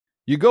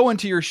You go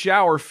into your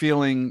shower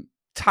feeling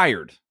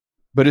tired,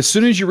 but as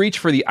soon as you reach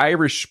for the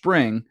Irish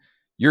Spring,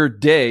 your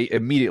day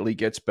immediately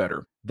gets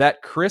better.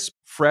 That crisp,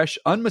 fresh,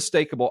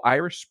 unmistakable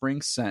Irish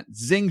Spring scent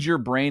zings your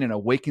brain and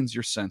awakens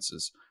your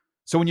senses.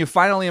 So when you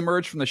finally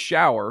emerge from the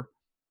shower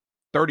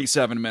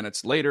 37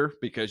 minutes later,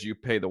 because you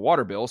pay the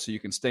water bill so you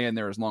can stay in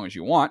there as long as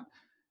you want,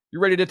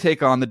 you're ready to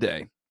take on the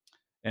day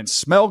and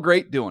smell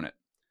great doing it.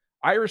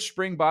 Irish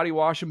Spring Body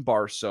Wash and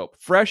Bar Soap.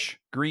 Fresh,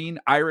 green,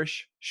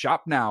 Irish.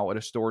 Shop now at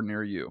a store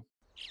near you.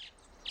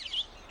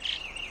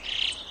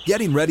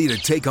 Getting ready to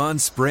take on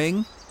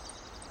spring?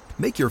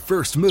 Make your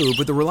first move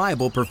with the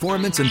reliable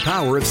performance and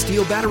power of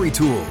Steel battery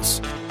tools.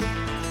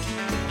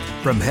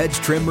 From hedge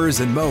trimmers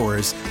and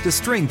mowers to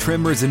string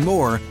trimmers and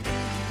more,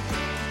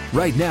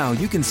 right now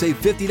you can save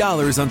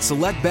 $50 on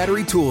select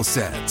battery tool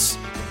sets.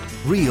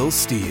 Real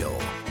Steel.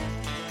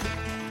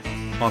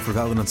 Offer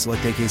valid on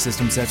select AK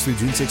system sets through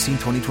June 16,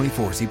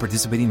 2024. See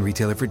participating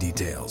retailer for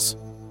details.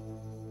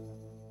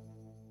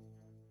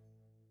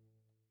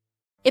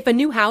 If a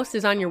new house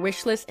is on your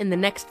wish list in the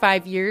next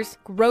 5 years,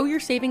 grow your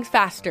savings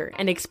faster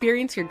and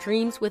experience your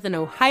dreams with an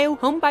Ohio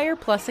Homebuyer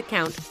Plus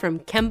account from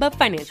Kemba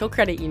Financial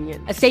Credit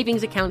Union. A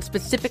savings account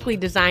specifically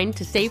designed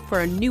to save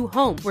for a new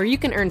home, where you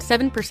can earn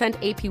 7%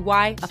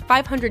 APY,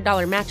 a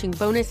 $500 matching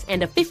bonus,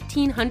 and a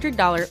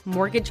 $1,500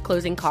 mortgage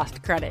closing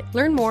cost credit.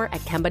 Learn more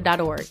at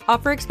Kemba.org.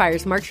 Offer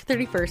expires March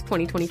 31st,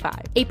 2025.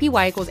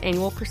 APY equals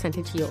annual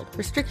percentage yield.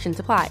 Restrictions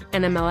apply.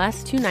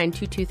 NMLS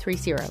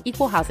 292230.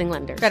 Equal housing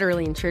lender.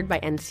 Federally insured by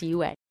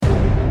NCUA.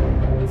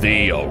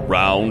 The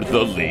Around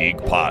the League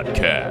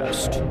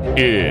podcast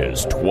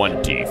is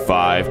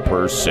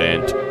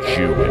 25%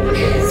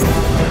 Jewish.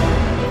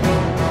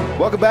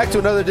 Welcome back to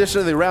another edition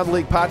of the Around the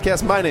League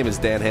podcast. My name is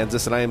Dan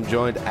Hansis, and I am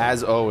joined,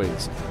 as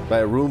always, by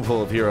a room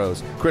full of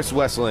heroes. Chris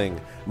Wessling,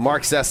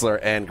 Mark Sessler,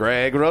 and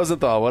Greg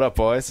Rosenthal. What up,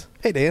 boys?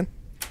 Hey, Dan.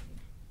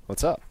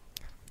 What's up?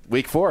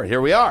 Week 4. Here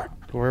we are.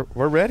 We're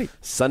ready.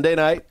 Sunday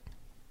night.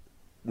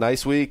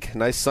 Nice week.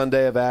 Nice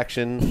Sunday of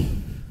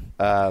action.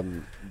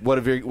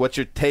 What's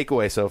your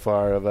takeaway so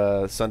far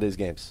of Sunday's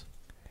games?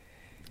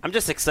 I'm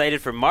just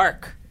excited for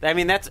Mark. I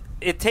mean,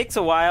 it takes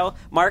a while.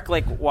 Mark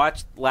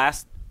watched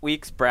last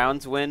week's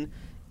Browns win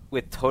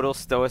with total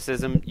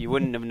stoicism. You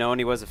wouldn't have known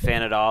he was a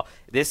fan at all.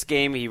 This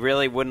game, he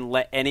really wouldn't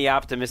let any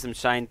optimism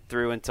shine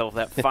through until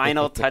that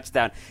final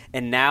touchdown.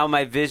 And now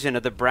my vision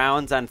of the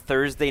Browns on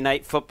Thursday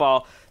Night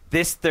Football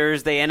this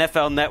Thursday,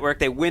 NFL Network,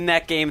 they win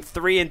that game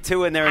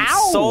 3-2, and they're in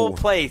sole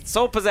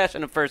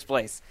possession of first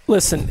place.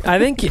 Listen, I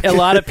think a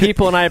lot of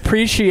people, and I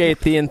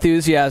appreciate the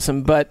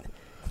enthusiasm, but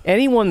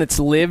anyone that's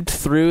lived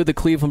through the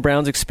Cleveland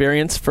Browns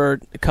experience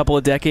for a couple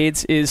of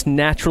decades is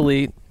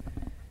naturally,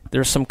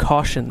 there's some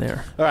caution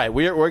there. All right,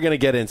 we're going to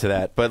get into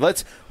that,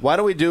 but why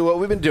don't we do what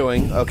we've been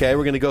doing? Okay,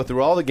 we're going to go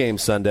through all the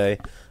games Sunday.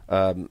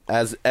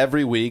 As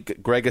every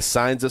week, Greg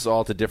assigns us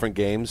all to different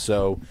games,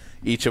 so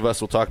each of us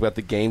will talk about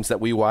the games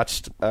that we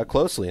watched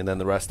closely, and then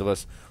the rest of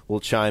us will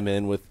chime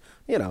in with,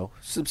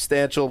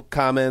 substantial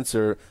comments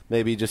or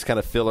maybe just kind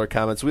of filler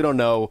comments. We don't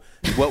know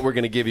what we're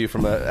going to give you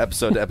from an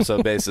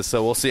episode-to-episode basis,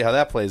 so we'll see how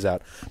that plays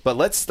out. But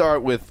let's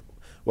start with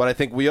what I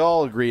think we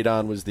all agreed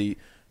on was the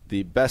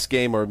best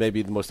game, or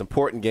maybe the most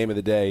important game of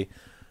the day.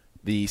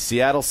 The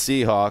Seattle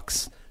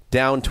Seahawks,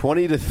 down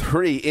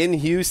 20-3 in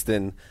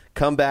Houston,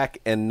 come back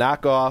and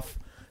knock off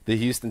the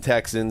Houston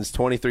Texans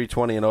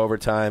 23-20 in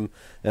overtime,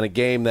 and a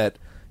game that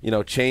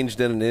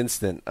changed in an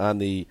instant on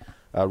the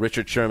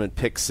Richard Sherman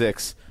pick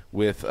six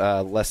with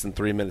less than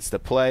 3 minutes to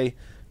play.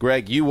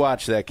 Greg, you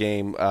watched that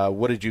game.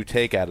 What did you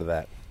take out of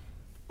that?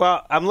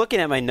 Well, I'm looking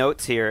at my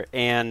notes here,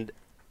 and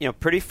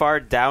pretty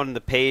far down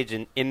the page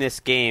in this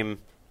game,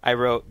 I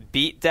wrote,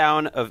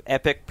 beatdown of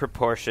epic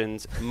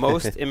proportions,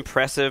 most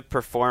impressive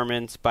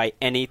performance by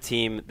any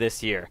team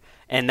this year.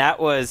 And that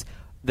was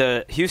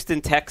the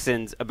Houston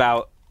Texans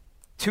about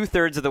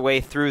two-thirds of the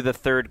way through the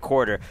third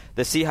quarter.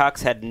 The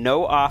Seahawks had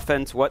no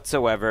offense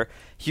whatsoever.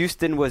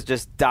 Houston was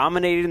just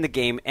dominating the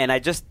game, and I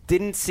just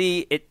didn't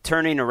see it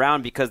turning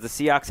around because the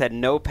Seahawks had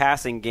no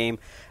passing game.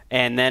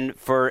 And then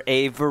for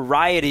a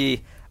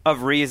variety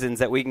of reasons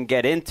that we can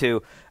get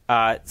into,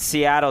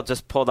 Seattle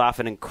just pulled off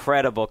an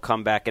incredible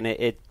comeback, and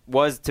it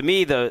was, to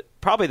me,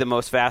 probably the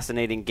most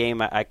fascinating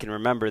game I can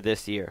remember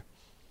this year.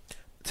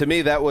 To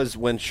me, that was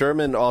when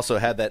Sherman also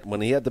had that,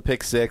 when he had the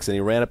pick six and he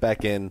ran it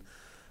back in.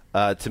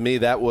 To me,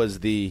 that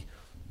was the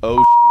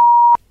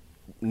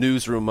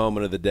newsroom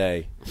moment of the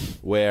day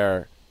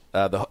where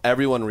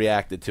everyone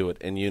reacted to it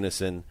in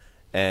unison,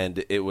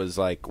 and it was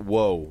like,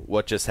 whoa,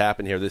 what just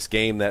happened here? This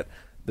game that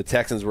the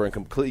Texans were in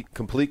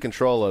complete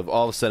control of,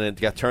 all of a sudden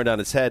it got turned on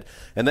its head.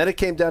 And then it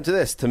came down to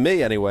this, to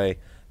me anyway,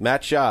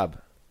 Matt Schaub,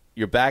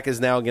 your back is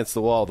now against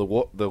the wall.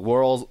 The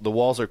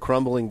walls are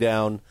crumbling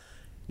down.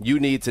 You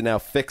need to now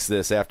fix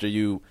this after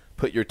you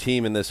put your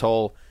team in this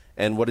hole.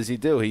 And what does he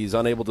do? He's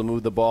unable to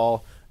move the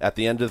ball at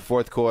the end of the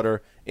fourth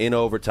quarter in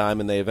overtime,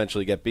 and they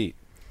eventually get beat.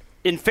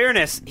 In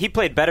fairness, he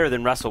played better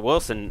than Russell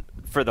Wilson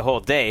for the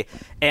whole day.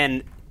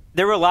 And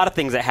there were a lot of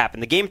things that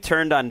happened. The game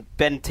turned on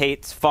Ben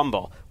Tate's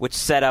fumble, which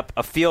set up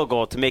a field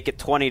goal to make it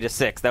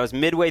 20-6. That was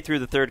midway through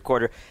the third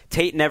quarter.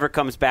 Tate never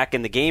comes back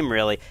in the game,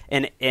 really,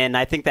 and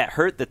I think that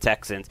hurt the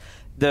Texans.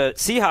 The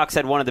Seahawks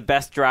had one of the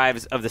best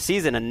drives of the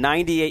season, a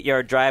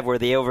 98-yard drive where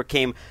they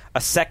overcame a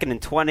 2nd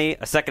and 20,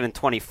 a 2nd and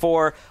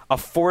 24, a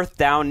 4th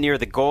down near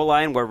the goal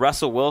line where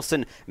Russell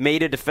Wilson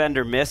made a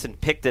defender miss and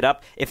picked it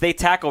up. If they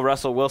tackle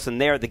Russell Wilson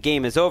there, the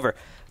game is over.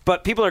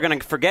 But people are going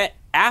to forget,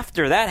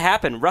 after that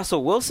happened,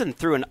 Russell Wilson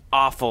threw an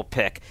awful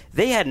pick.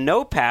 They had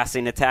no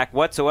passing attack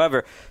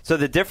whatsoever. So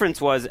the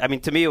difference was,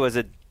 to me, it was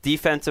a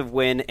defensive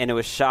win, and it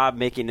was Schaub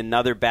making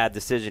another bad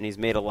decision. He's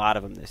made a lot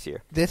of them this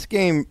year. This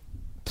game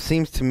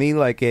seems to me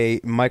like a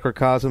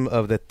microcosm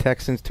of the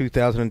Texans'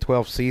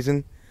 2012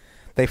 season.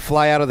 They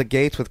fly out of the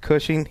gates with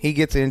Cushing. He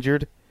gets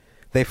injured.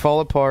 They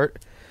fall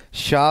apart.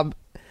 Schaub,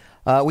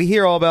 we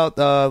hear all about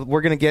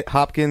we're going to get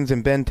Hopkins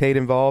and Ben Tate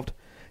involved.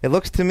 It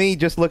looks to me,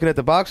 just looking at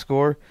the box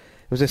score,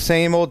 it was the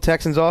same old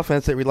Texans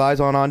offense that relies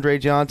on Andre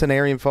Johnson,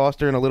 Arian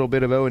Foster, and a little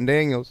bit of Owen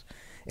Daniels,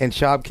 and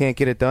Schaub can't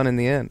get it done in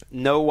the end.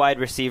 No wide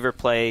receiver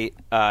plays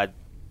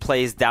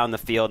down the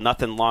field,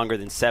 nothing longer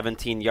than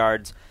 17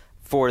 yards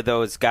for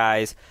those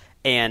guys.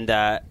 And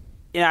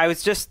I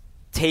was just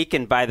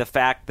taken by the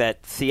fact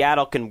that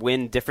Seattle can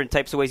win different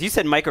types of ways. You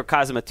said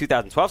microcosm of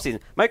 2012 season.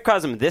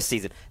 Microcosm of this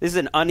season. This is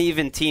an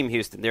uneven team,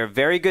 Houston. They're a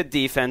very good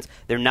defense.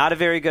 They're not a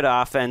very good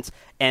offense,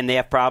 and they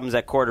have problems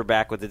at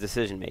quarterback with the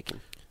decision-making.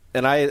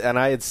 And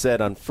I had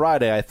said on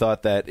Friday I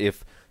thought that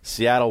if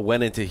Seattle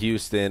went into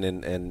Houston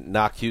and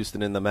knocked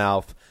Houston in the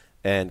mouth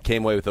and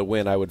came away with a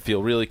win, I would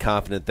feel really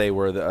confident they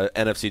were the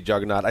NFC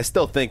juggernaut. I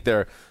still think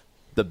they're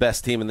the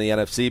best team in the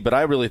NFC, but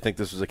I really think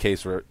this was a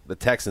case where the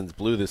Texans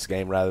blew this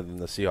game rather than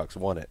the Seahawks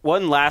won it.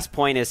 One last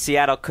point is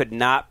Seattle could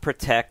not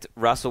protect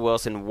Russell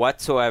Wilson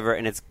whatsoever,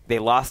 and they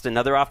lost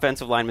another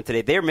offensive lineman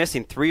today. They're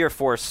missing 3 or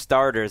 4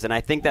 starters, and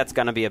I think that's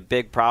going to be a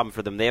big problem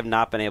for them. They have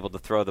not been able to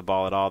throw the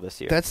ball at all this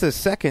year. That's the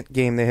second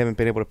game they haven't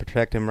been able to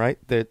protect him, right?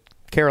 The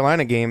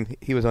Carolina game,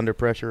 he was under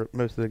pressure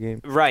most of the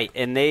game. Right,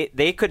 and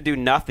they could do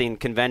nothing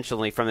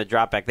conventionally from the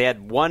drop back. They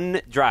had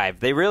one drive.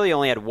 They really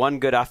only had one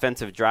good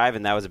offensive drive,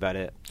 and that was about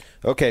it.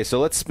 Okay, so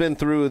let's spin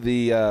through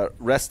the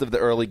rest of the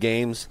early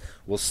games.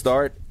 We'll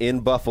start in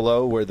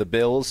Buffalo, where the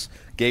Bills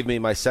gave me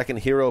my second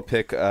hero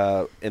pick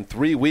in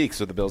 3 weeks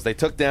with the Bills. They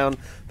took down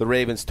the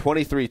Ravens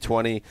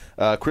 23-20.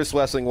 Chris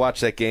Wessling watched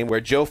that game where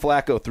Joe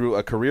Flacco threw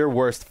a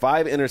career-worst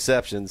 5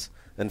 interceptions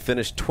and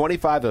finished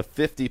 25 of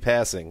 50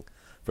 passing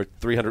for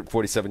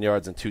 347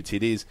 yards and 2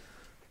 TDs.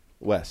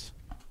 Wes?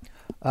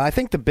 I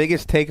think the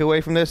biggest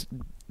takeaway from this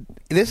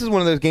is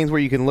one of those games where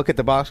you can look at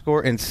the box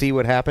score and see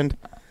what happened.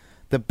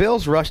 The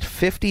Bills rushed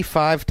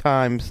 55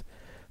 times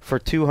for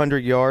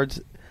 200 yards.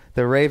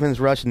 The Ravens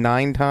rushed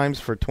 9 times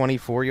for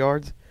 24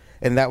 yards,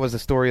 and that was the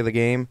story of the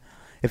game.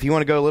 If you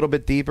want to go a little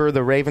bit deeper,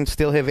 the Ravens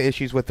still have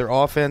issues with their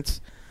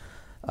offense.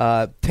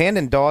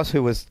 Tandon Doss,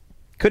 who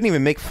couldn't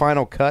even make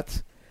final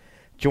cuts,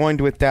 joined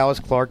with Dallas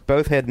Clark.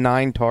 Both had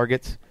 9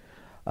 targets.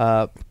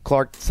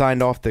 Clark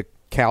signed off the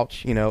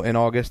couch, in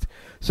August.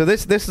 So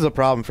this is a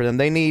problem for them.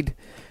 They need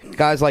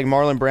guys like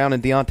Marlon Brown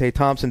and Deontay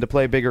Thompson to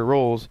play bigger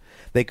roles.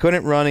 They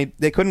couldn't run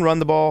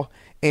the ball,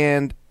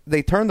 and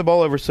they turned the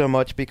ball over so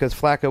much because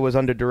Flacco was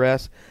under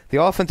duress.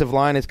 The offensive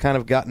line has kind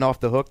of gotten off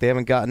the hook. They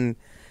haven't gotten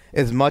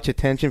as much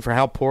attention for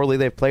how poorly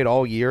they've played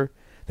all year.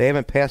 They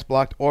haven't pass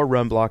blocked or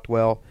run blocked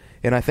well,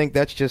 and I think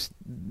that's just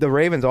the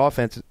Ravens'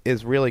 offense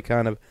is really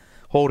kind of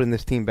holding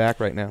this team back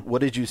right now. What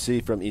did you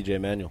see from E.J.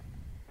 Manuel?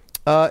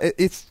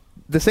 It's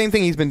the same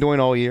thing he's been doing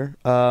all year.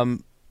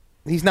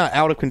 He's not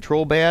out of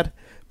control bad,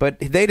 but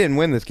they didn't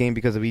win this game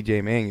because of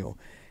E.J. Manuel.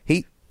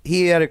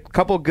 He had a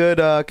couple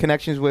good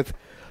connections with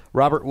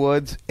Robert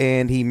Woods,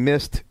 and he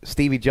missed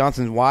Stevie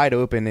Johnson's wide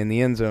open in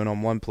the end zone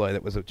on one play.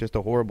 That was just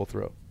a horrible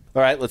throw.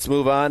 All right, let's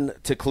move on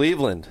to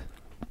Cleveland.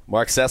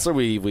 Mark Sessler,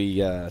 we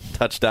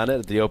touched on it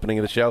at the opening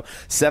of the show.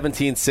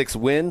 17-6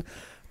 win.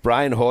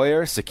 Brian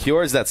Hoyer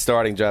secures that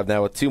starting job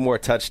now with 2 more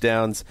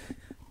touchdowns.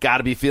 Got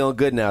to be feeling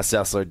good now,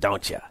 Sessler,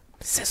 don't you?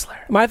 Sessler.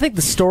 I think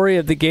the story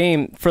of the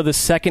game for the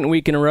second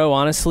week in a row,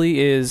 honestly,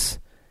 is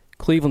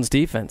Cleveland's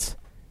defense.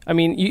 I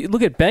mean, you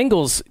look at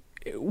Bengals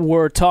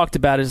were talked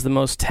about as the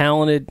most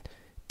talented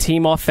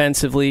team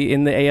offensively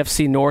in the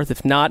AFC North,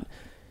 if not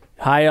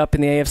high up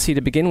in the AFC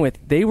to begin with.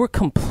 They were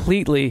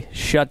completely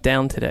shut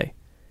down today.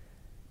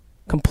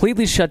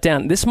 Completely shut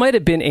down. This might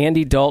have been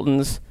Andy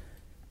Dalton's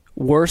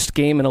worst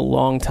game in a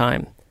long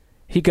time.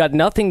 He got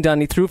nothing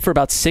done. He threw for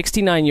about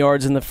 69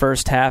 yards in the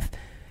first half.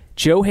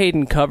 Joe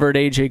Hayden covered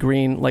A.J.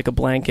 Green like a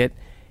blanket.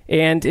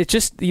 And it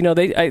just,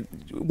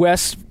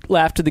 Wes,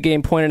 after the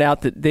game, pointed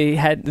out that the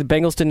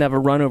Bengals didn't have a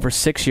run over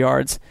 6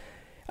 yards.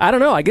 I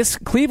don't know. I guess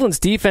Cleveland's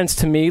defense,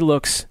 to me,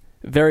 looks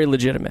very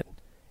legitimate.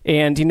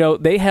 And,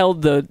 they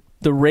held the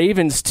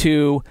Ravens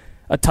to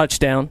a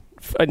touchdown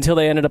until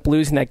they ended up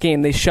losing that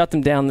game. They shut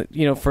them down,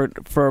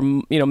 for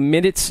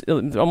minutes,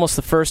 almost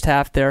the first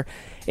half there.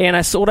 And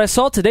what I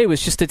saw today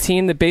was just a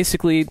team that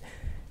basically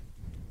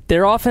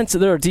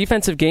their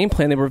defensive game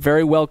plan, they were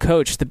very well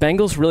coached. The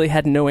Bengals really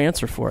had no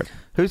answer for it.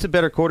 Who's the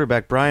better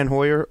quarterback, Brian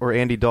Hoyer or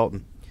Andy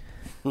Dalton?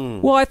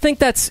 Well, I think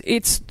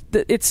it's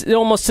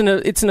almost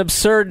it's an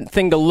absurd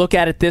thing to look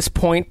at this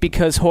point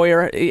because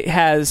Hoyer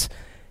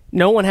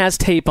no one has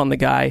tape on the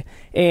guy,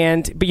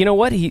 but you know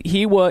what?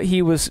 He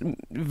was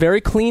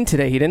very clean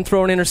today. He didn't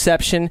throw an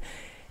interception.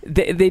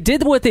 They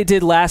did what they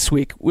did last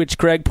week, which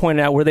Greg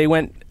pointed out, where they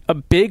went a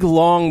big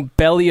long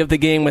belly of the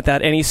game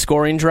without any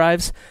scoring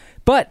drives,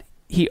 but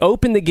he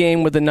opened the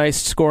game with a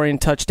nice scoring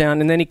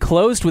touchdown, and then he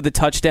closed with a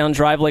touchdown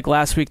drive like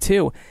last week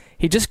too.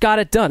 He just got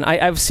it done.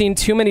 I've seen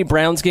too many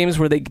Browns games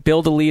where they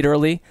build a lead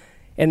early,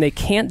 and they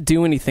can't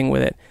do anything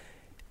with it.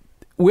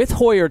 With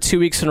Hoyer, 2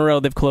 weeks in a row,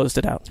 they've closed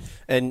it out.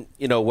 And,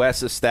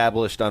 Wes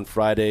established on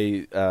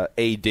Friday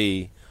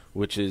AD,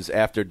 which is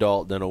after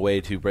Dalton, and a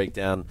way to break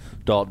down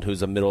Dalton,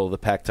 who's a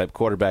middle-of-the-pack type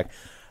quarterback.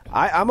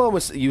 I'm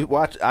almost –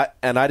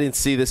 and I didn't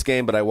see this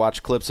game, but I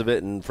watched clips of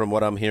it, and from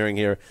what I'm hearing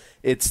here,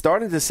 it's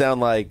starting to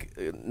sound like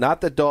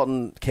not that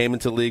Dalton came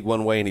into the league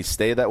one way and he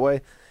stayed that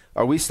way.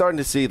 Are we starting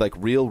to see like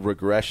real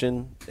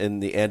regression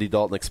in the Andy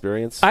Dalton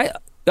experience? I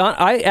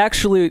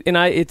actually, and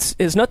it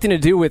has nothing to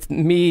do with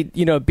me,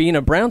 being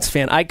a Browns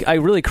fan. I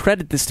really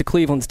credit this to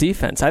Cleveland's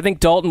defense. I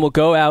think Dalton will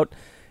go out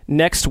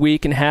next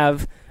week and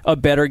have a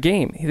better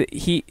game.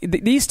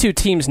 These two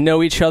teams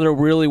know each other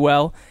really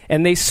well,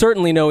 and they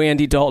certainly know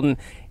Andy Dalton.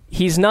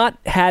 He's not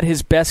had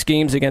his best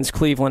games against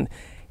Cleveland.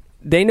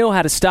 They know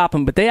how to stop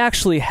him, but they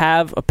actually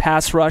have a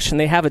pass rush and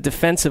they have a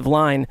defensive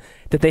line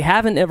that they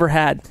haven't ever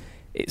had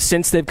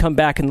since they've come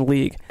back in the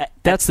league.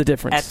 That's the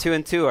difference. At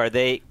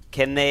 2-2,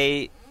 can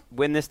they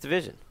win this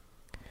division?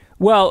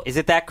 Well, is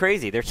it that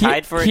crazy? They're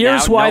tied for it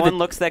here's now. Why no one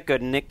looks that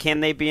good in it.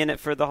 Can they be in it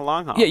for the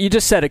long haul? Yeah, you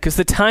just said it, because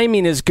the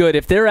timing is good.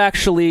 If they're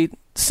actually,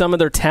 some of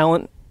their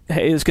talent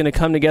is going to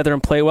come together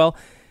and play well,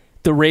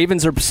 the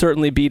Ravens are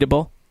certainly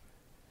beatable.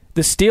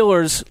 The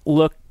Steelers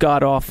look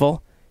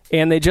god-awful,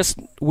 and they just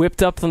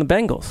whipped up from the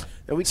Bengals.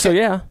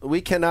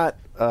 We cannot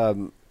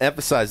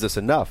emphasize this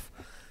enough.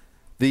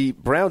 The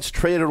Browns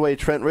traded away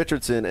Trent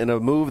Richardson in a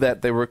move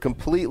that they were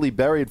completely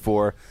buried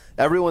for.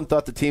 Everyone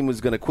thought the team was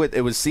going to quit.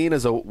 It was seen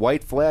as a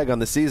white flag on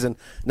the season.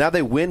 Now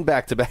they win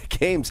back-to-back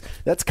games.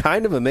 That's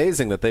kind of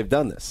amazing that they've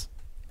done this.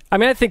 I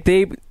mean, I think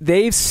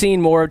they've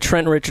seen more of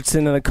Trent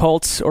Richardson than the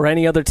Colts or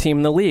any other team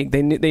in the league.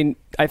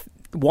 I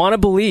want to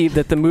believe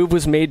that the move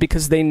was made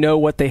because they know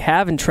what they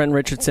have in Trent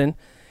Richardson.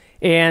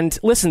 And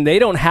listen, they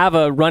don't have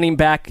a running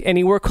back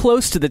anywhere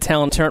close to the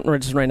talent Trent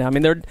Richardson right now. I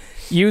mean, they're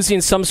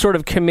using some sort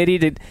of committee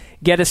to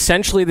get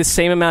essentially the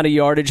same amount of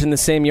yardage and the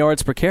same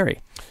yards per carry.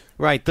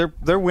 Right.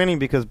 They're winning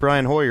because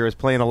Brian Hoyer is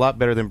playing a lot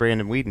better than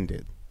Brandon Whedon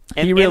did.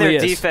 And he really their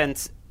is.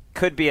 Defense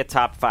could be a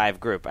top 5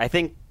 group. I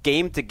think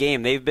game to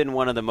game, they've been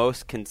one of the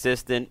most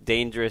consistent,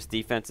 dangerous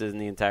defenses in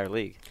the entire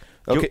league.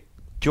 Okay.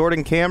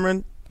 Jordan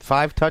Cameron,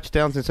 5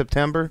 touchdowns in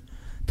September.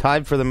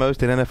 Tied for the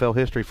most in NFL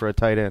history for a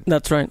tight end.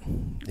 That's right.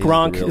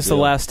 Gronk is the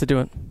last to do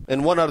it.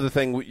 And one other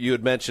thing you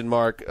had mentioned,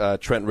 Mark,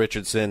 Trent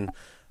Richardson,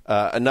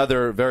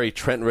 another very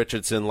Trent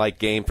Richardson-like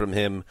game from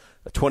him,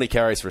 20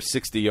 carries for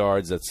 60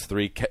 yards. That's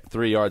 3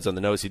 yards on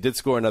the nose. He did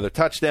score another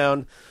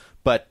touchdown.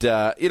 But,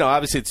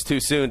 obviously it's too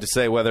soon to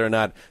say whether or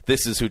not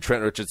this is who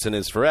Trent Richardson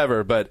is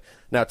forever. But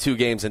now 2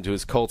 games into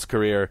his Colts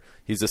career,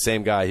 he's the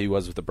same guy he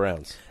was with the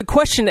Browns. The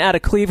question out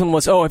of Cleveland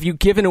was, have you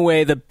given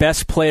away the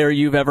best player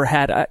you've ever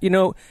had?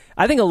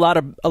 I think a lot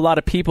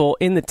of people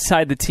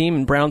inside the team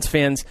and Browns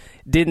fans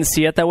didn't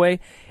see it that way.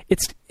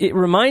 It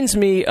reminds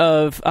me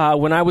of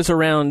when I was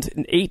around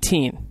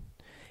 18.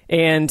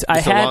 And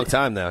It's a long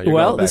time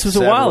now. This was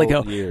a while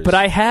ago. Years. But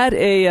I had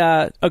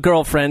a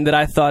girlfriend that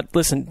I thought,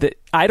 listen,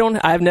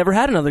 I've never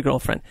had another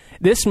girlfriend.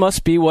 This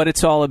must be what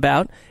it's all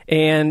about,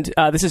 and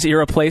this is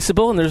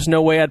irreplaceable, and there's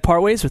no way I'd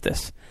part ways with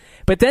this.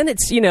 But then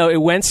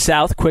it went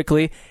south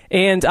quickly,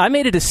 and I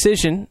made a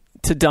decision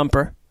to dump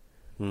her.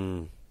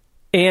 And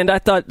I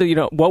thought,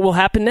 what will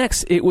happen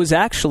next? It was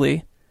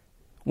actually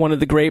one of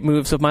the great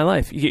moves of my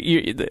life.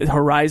 The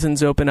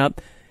horizons open up.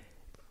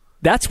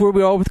 That's where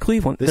we are with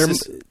Cleveland.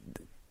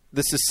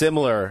 This is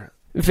similar.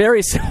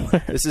 Very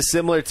similar. This is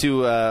similar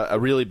to a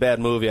really bad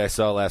movie I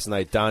saw last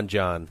night, Don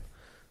John,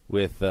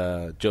 with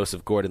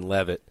Joseph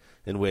Gordon-Levitt,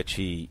 in which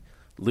he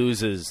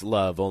loses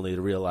love only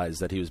to realize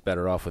that he was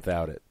better off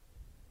without it.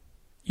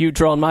 You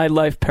draw my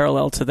life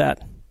parallel to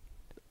that.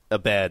 A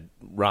bad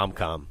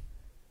rom-com.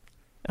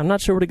 I'm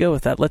not sure where to go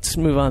with that. Let's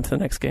move on to the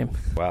next game.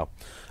 Wow.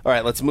 All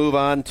right, let's move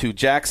on to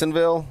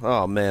Jacksonville.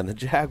 Oh, man, the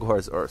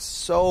Jaguars are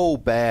so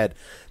bad.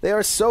 They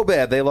are so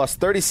bad. They lost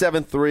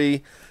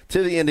 37-3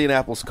 to the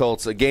Indianapolis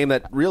Colts, a game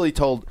that really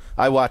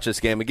I watched this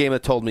game, a game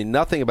that told me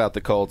nothing about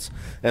the Colts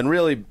and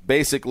really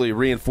basically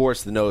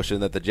reinforced the notion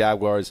that the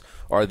Jaguars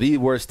are the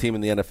worst team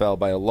in the NFL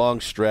by a long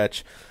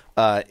stretch.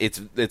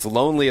 It's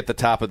lonely at the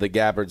top of the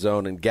Gabbert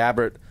zone, and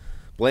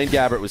Blaine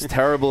Gabbert was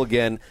terrible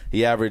again.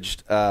 He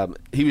averaged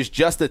he was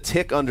just a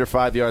tick under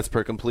 5 yards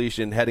per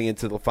completion heading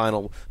into the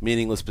final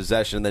meaningless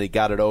possession, and then he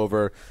got it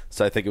over.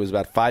 So I think it was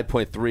about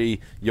 5.3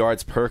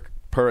 yards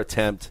per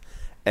attempt.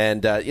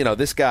 And,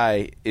 this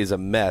guy is a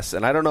mess.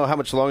 And I don't know how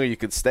much longer you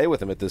could stay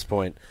with him at this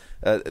point.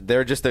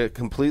 They're just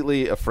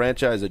completely a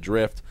franchise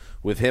adrift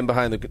with him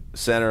behind the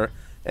center.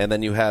 And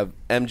then you have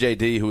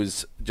MJD, who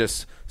is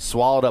just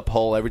swallowed up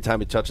whole every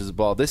time he touches the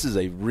ball. This is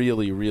a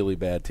really, really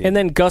bad team. And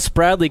then Gus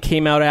Bradley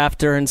came out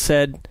after and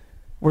said,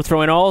 we're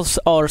throwing all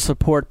our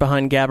support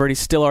behind Gabbert. He's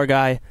still our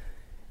guy.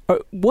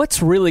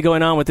 What's really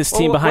going on with this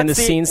team behind the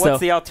scenes, though?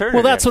 What's the alternative?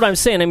 Well, that's what I'm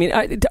saying. I mean,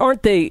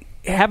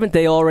 haven't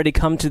they already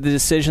come to the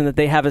decision that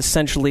they have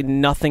essentially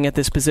nothing at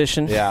this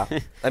position? Yeah.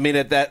 I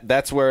mean,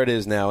 that's where it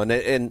is now.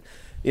 And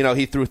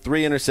he threw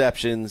 3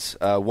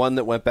 interceptions, one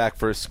that went back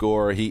for a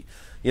score. He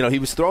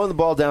was throwing the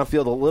ball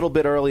downfield a little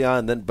bit early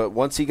on, but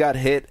once he got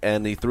hit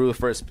and he threw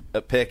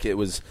a pick, it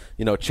was,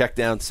 check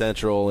down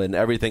central, and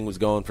everything was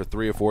going for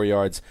 3 or 4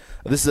 yards.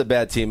 This is a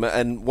bad team.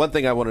 And one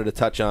thing I wanted to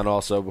touch on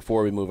also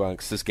before we move on,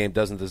 because this game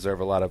doesn't deserve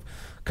a lot of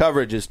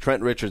coverage, is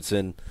Trent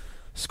Richardson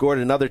scored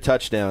another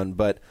touchdown,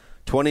 but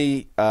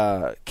 20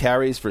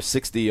 carries for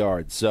 60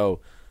 yards. So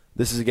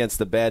this is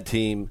against a bad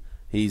team.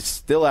 He's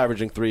still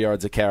averaging 3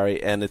 yards a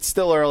carry, and it's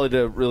still early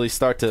to really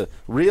start to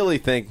really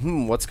think,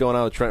 what's going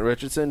on with Trent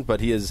Richardson? But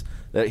he is,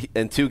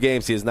 in 2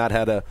 games, he has not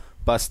had a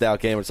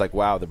bust-out game. It's like,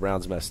 wow, the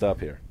Browns messed up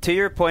here. To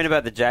your point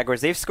about the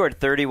Jaguars, they've scored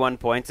 31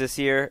 points this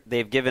year.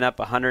 They've given up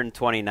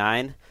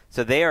 129.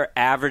 So they are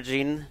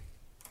averaging,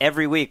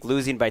 every week,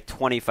 losing by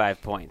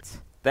 25 points.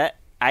 That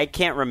I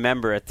can't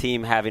remember a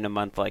team having a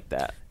month like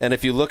that. And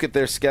if you look at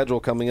their schedule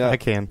coming up. I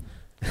can.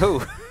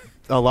 Who?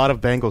 A lot of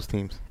Bengals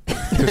teams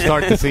to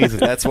start the season.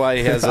 That's why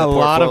he has a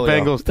lot of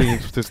Bengals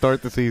teams to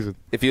start the season.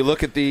 If you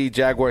look at the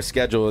Jaguars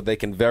schedule, they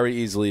can very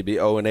easily be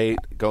 0-8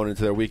 going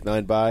into their Week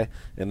 9 bye,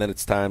 and then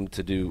it's time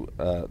to do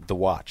the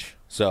watch.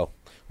 So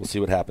we'll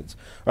see what happens.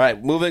 All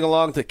right, moving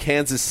along to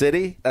Kansas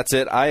City. That's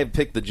it. I have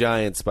picked the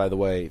Giants, by the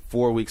way,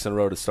 4 weeks in a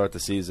row to start the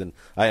season.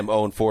 I am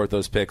 0-4 with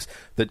those picks.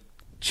 The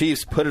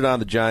Chiefs put it on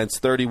the Giants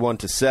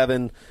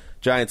 31-7.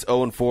 Giants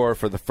 0-4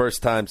 for the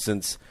first time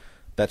since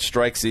that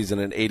strike season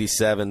in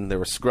 '87. There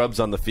were scrubs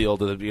on the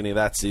field at the beginning of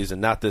that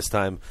season. Not this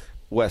time.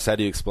 Wes, how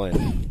do you explain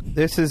it?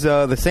 This is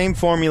the same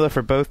formula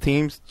for both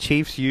teams.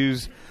 Chiefs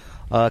use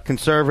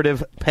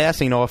conservative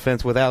passing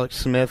offense with Alex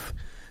Smith.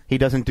 He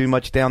doesn't do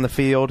much down the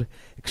field.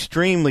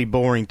 Extremely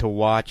boring to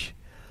watch.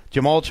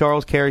 Jamal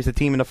Charles carries the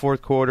team in the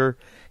fourth quarter.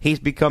 He's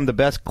become the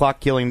best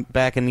clock-killing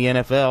back in the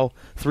NFL.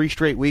 3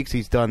 straight weeks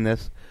he's done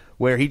this,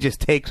 where he just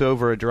takes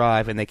over a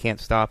drive and they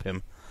can't stop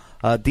him.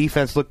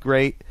 Defense looked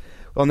great.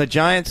 On the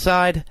Giants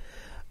side,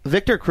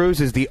 Victor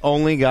Cruz is the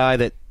only guy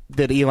that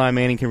Eli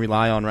Manning can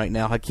rely on right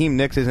now. Hakeem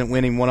Nicks isn't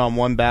winning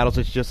one-on-one battles.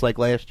 It's just like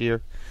last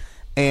year.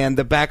 And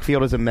the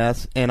backfield is a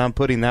mess, and I'm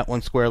putting that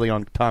one squarely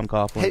on Tom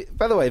Coughlin. Hey,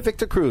 by the way,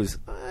 Victor Cruz,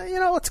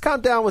 let's calm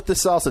down with the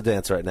salsa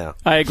dance right now.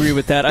 I agree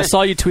with that. I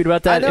saw you tweet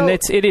about that, and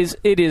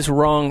it is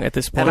wrong at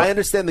this point. And I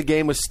understand the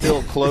game was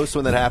still close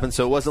when that happened,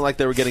 so it wasn't like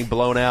they were getting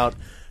blown out.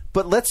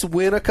 But let's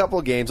win a couple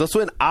of games. Let's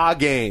win a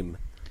game.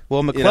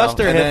 Well,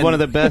 McCluster had one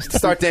of the best.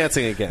 Start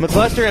dancing again.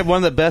 McCluster had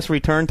one of the best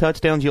return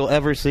touchdowns you'll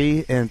ever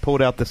see, and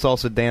pulled out the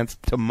salsa dance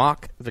to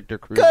mock Victor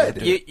Cruz. Good.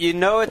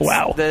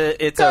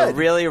 It's a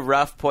really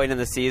rough point in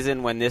the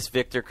season when this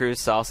Victor Cruz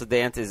salsa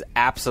dance is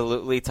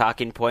absolutely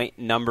talking point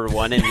number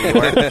 1 in New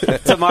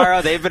York.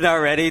 Tomorrow, they've been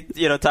already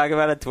talking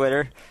about it on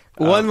Twitter.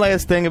 One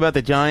last thing about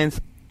the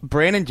Giants: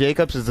 Brandon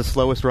Jacobs is the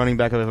slowest running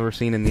back I've ever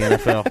seen in the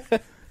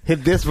NFL.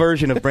 This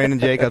version of Brandon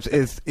Jacobs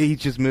he's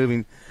just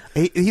moving.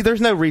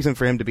 There's no reason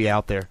for him to be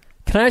out there.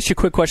 Can I ask you a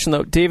quick question,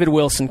 though? David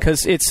Wilson,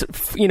 because it's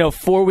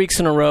 4 weeks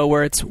in a row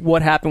where it's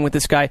what happened with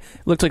this guy.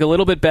 Looked like a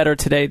little bit better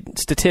today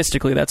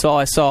statistically. That's all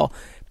I saw.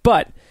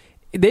 But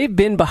they've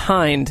been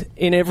behind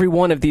in every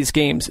one of these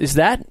games. Is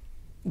that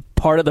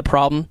part of the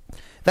problem?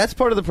 That's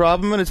part of the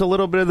problem, and it's a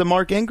little bit of the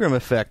Mark Ingram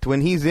effect.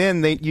 When he's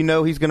in, he's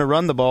going to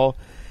run the ball.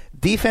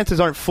 Defenses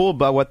aren't fooled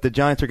by what the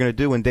Giants are going to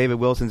do when David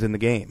Wilson's in the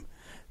game.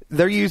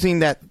 They're using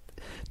that.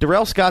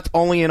 Darrell Scott's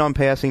only in on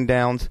passing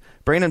downs.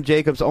 Brandon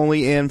Jacobs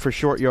only in for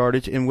short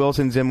yardage, and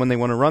Wilson's in when they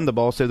want to run the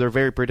ball, so they're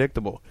very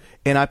predictable.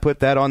 And I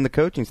put that on the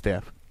coaching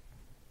staff.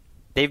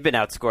 They've been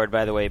outscored,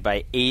 by the way,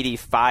 by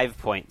 85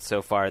 points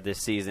so far this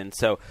season.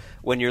 So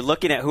when you're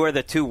looking at who are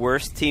the 2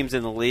 worst teams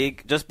in the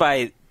league, just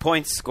by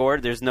points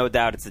scored, there's no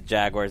doubt it's the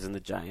Jaguars and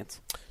the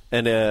Giants.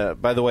 And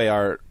by the way,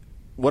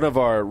 one of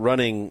our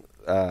running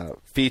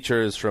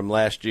features from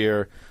last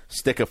year,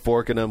 Stick a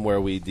Fork in Them,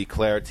 where we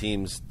declare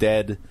teams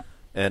dead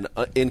and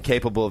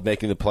incapable of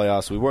making the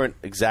playoffs. We weren't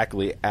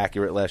exactly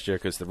accurate last year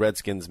because the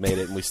Redskins made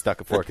it and we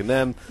stuck a fork in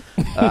them.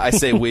 I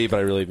say we, but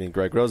I really mean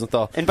Greg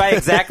Rosenthal. And by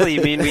exactly,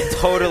 you mean we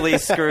totally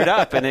screwed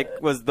up and it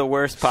was the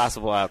worst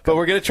possible outcome. But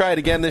we're going to try it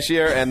again this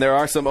year, and there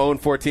are some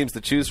 0-4 teams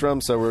to choose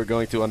from, so we're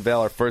going to unveil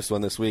our first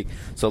one this week,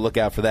 so look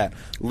out for that.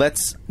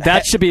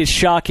 That should be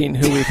shocking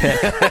who we pick.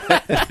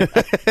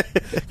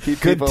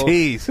 Good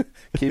tease.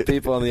 Keep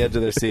people on the edge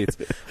of their seats.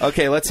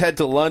 Okay, let's head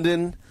to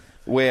London,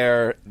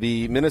 where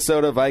the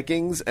Minnesota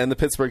Vikings and the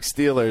Pittsburgh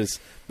Steelers,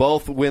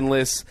 both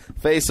winless,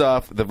 face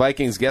off. The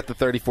Vikings get the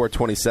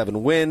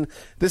 34-27 win.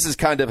 This is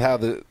kind of how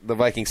the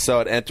Vikings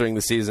saw it entering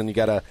the season. You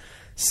got a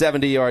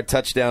 70-yard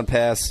touchdown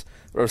pass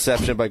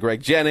reception by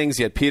Greg Jennings.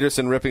 You had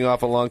Peterson ripping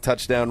off a long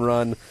touchdown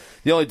run.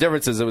 The only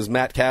difference is it was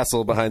Matt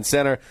Castle behind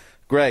center.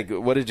 Greg,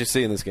 what did you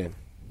see in this game?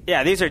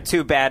 Yeah, these are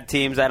two bad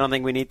teams. I don't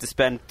think we need to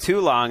spend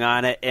too long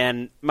on it.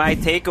 And my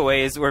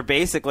takeaways were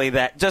basically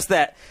that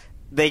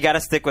they got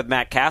to stick with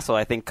Matt Castle,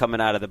 I think,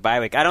 coming out of the bye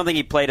week. I don't think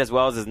he played as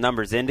well as his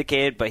numbers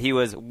indicated, but he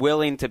was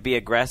willing to be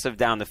aggressive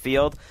down the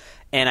field.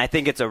 And I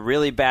think it's a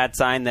really bad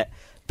sign that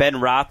Ben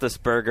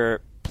Roethlisberger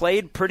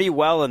played pretty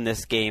well in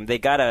this game. They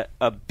got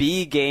a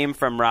B game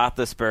from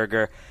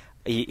Roethlisberger.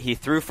 He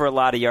threw for a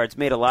lot of yards,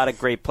 made a lot of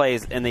great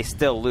plays, and they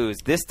still lose.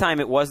 This time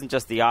it wasn't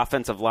just the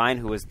offensive line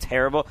who was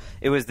terrible.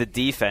 It was the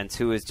defense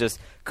who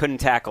couldn't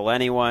tackle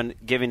anyone,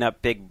 giving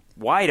up big,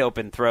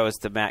 wide-open throws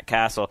to Matt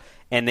Castle,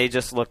 and they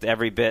just looked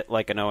every bit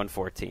like an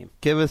 0-4 team.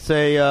 Give us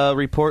a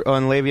report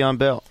on Le'Veon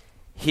Bell.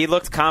 He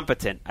looked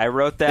competent. I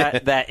wrote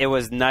that it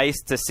was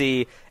nice to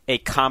see a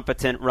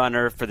competent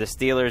runner for the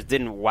Steelers.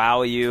 Didn't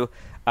wow you.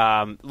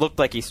 Looked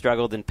like he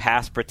struggled in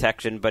pass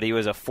protection, but he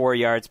was a 4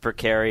 yards per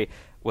carry,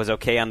 was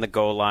okay on the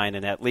goal line,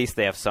 and at least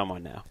they have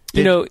someone now.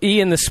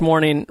 Ian this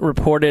morning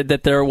reported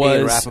that there was...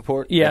 Ian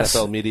Rappaport? Yes.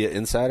 NFL Media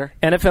Insider?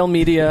 NFL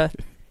Media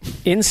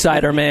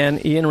Insider man,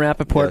 Ian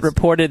Rappaport,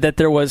 reported that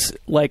there was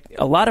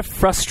a lot of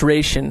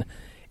frustration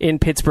in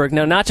Pittsburgh.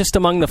 Now, not just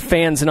among the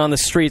fans and on the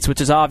streets,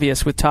 which is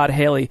obvious with Todd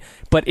Haley,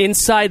 but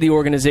inside the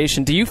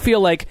organization. Do you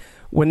feel like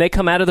when they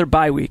come out of their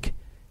bye week,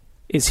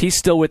 is he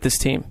still with this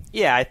team?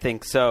 Yeah, I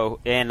think so.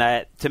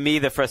 And to me,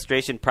 the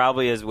frustration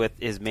probably is with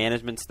his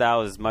management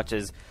style as much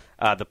as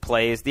the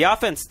plays. The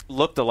offense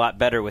looked a lot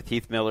better with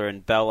Heath Miller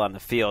and Bell on the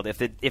field. If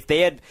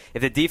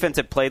the defense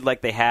had played like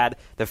they had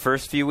the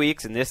first few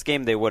weeks in this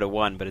game, they would have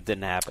won, but it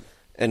didn't happen.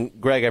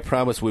 And, Greg, I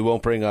promise we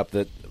won't bring up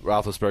that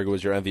Roethlisberger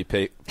was your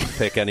MVP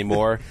pick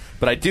anymore.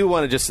 But I do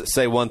want to just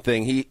say one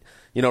thing.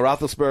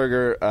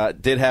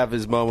 Roethlisberger did have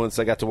his moments.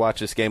 I got to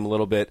watch this game a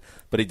little bit.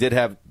 But he did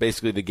have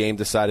basically the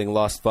game-deciding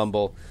lost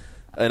fumble.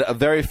 A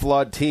very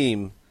flawed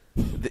team.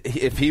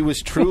 If he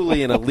was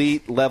truly an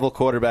elite-level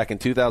quarterback in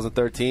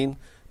 2013,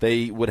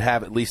 they would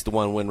have at least the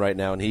one win right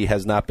now, and he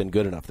has not been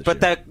good enough this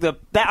year.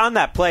 But on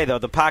that play, though,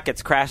 the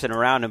pocket's crashing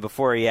around him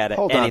before he had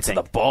Hold anything.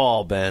 on to the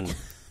ball, Ben.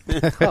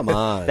 Come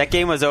on. That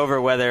game was over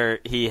whether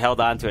he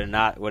held on to it or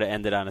not. Would have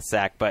ended on a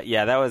sack. But,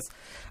 yeah, that was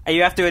 –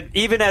 you have to –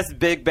 even as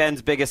Big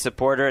Ben's biggest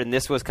supporter, and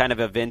this was kind of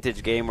a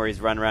vintage game where he's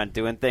running around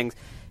doing things,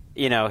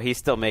 he's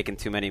still making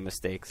too many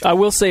mistakes. I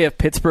will say if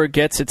Pittsburgh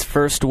gets its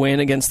first win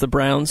against the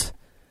Browns,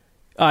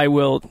 I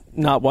will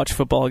not watch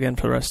football again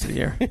for the rest of the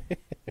year.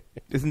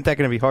 Isn't that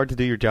going to be hard to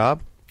do your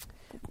job?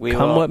 We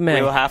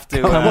will have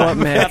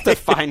to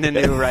find a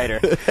new writer.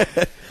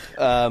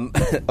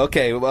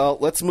 Okay, well,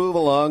 let's move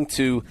along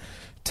to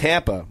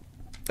Tampa.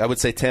 I would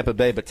say Tampa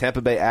Bay, but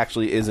Tampa Bay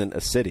actually isn't a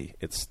city.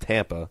 It's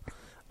Tampa.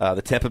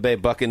 The Tampa Bay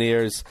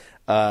Buccaneers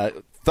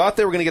thought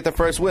they were going to get the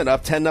first win,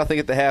 up 10-0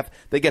 at the half.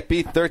 They get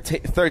beat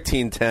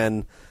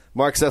 13-10.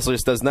 Mark Sessler,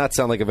 this does not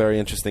sound like a very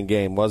interesting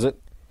game, was it?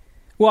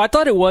 Well, I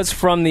thought it was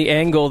from the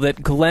angle that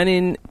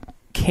Glennon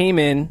came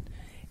in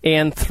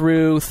and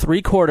through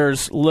 3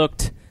 quarters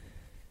looked,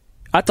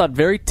 I thought,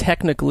 very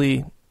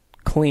technically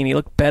clean. He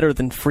looked better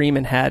than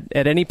Freeman had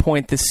at any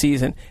point this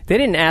season. They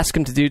didn't ask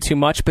him to do too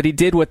much, but he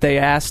did what they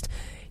asked.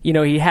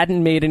 He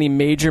hadn't made any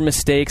major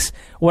mistakes.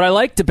 What I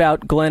liked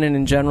about Glennon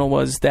in general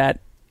was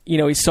that,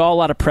 he saw a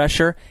lot of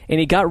pressure, and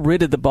he got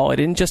rid of the ball. He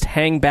didn't just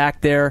hang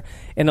back there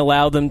and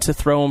allow them to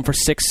throw him for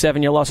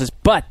 6-7-year losses.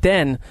 But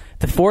then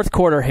the fourth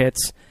quarter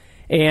hits,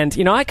 and,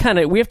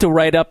 we have to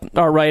write up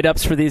our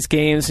write-ups for these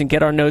games and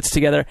get our notes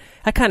together.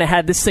 I kind of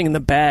had this thing in the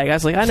bag. I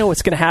was like, I know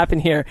what's going to happen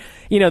here.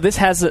 This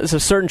has a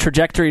certain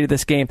trajectory to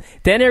this game.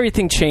 Then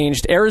everything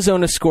changed.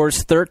 Arizona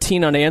scores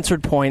 13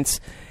 unanswered points.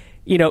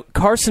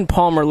 Carson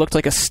Palmer looked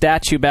like a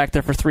statue back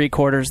there for 3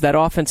 quarters. That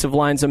offensive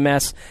line's a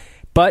mess.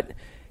 But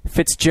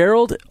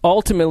Fitzgerald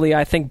ultimately,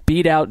 I think,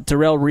 beat out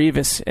Darrelle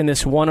Revis in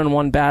this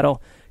one-on-one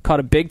battle. Caught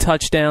a big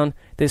touchdown.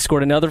 They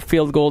scored another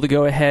field goal to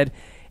go ahead.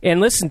 And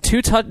listen,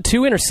 two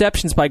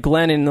interceptions by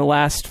Glennon in the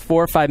last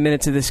 4 or 5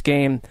 minutes of this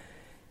game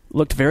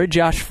looked very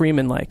Josh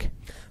Freeman-like.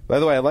 By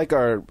the way, I like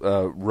our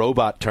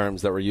robot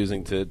terms that we're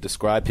using to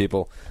describe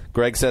people.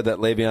 Greg said that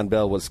Le'Veon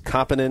Bell was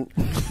competent.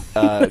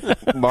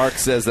 Mark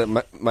says that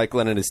Mike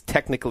Glennon is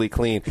technically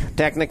clean.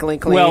 Technically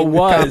clean. Well,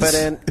 was.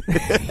 Competent.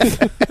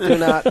 Do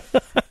not.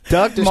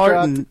 Doug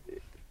Martin,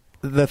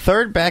 the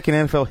third back in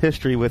NFL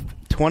history with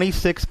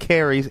 26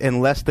 carries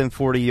and less than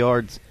 40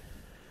 yards.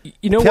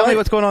 Tell me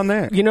what's going on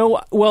there.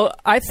 Well,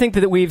 I think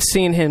that we've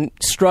seen him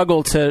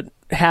struggle to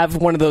have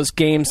one of those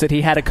games that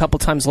he had a couple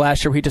times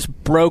last year where he just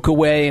broke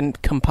away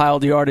and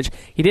compiled yardage.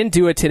 He didn't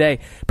do it today.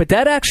 But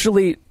that's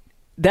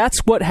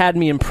what had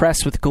me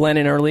impressed with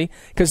Glennon early,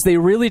 because they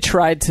really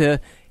tried to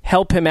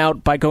help him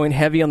out by going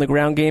heavy on the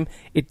ground game.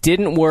 It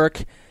didn't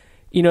work.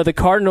 The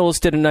Cardinals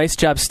did a nice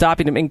job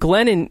stopping him, and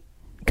Glennon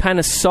kind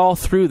of saw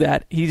through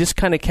that. He just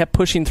kind of kept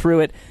pushing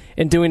through it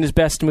and doing his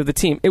best to move the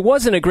team. It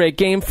wasn't a great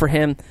game for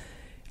him.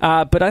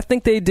 But I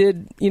think they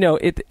did,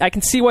 I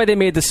can see why they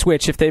made the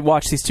switch if they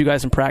watched these two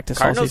guys in practice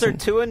Cardinals all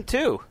season. are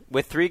 2-2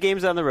 with 3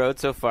 games on the road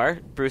so far.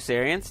 Bruce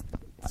Arians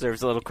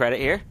deserves a little credit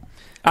here.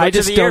 I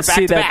just don't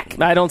see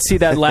that. I don't see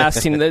that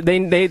lasting. They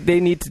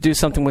need to do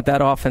something with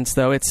that offense,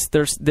 though. It's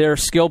their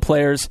skill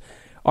players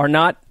are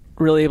not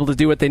really able to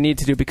do what they need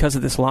to do because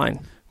of this line.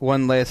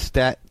 One last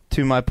stat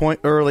to my point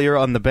earlier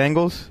on the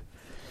Bengals.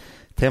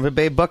 Tampa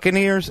Bay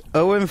Buccaneers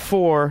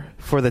 0-4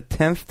 for the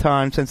 10th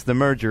time since the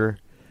merger,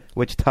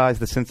 which ties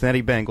the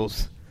Cincinnati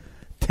Bengals.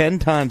 10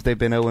 times they've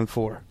been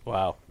 0-4.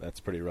 Wow, that's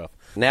pretty rough.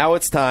 Now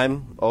it's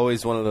time,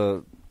 always one of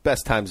the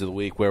best times of the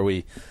week, where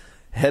we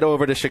head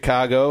over to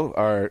Chicago,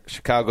 our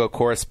Chicago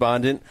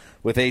correspondent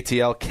with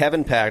ATL,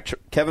 Kevin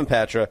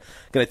Patra,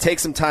 going to take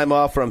some time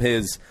off from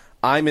his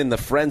I'm in the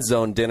Friend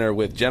Zone dinner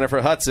with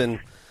Jennifer Hudson.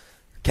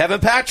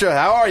 Kevin Patra,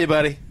 how are you,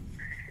 buddy?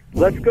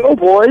 Let's go,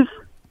 boys.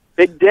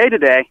 Big day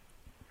today.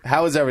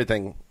 How is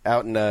everything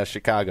out in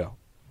Chicago?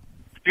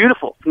 It's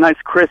beautiful. It's a nice,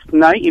 crisp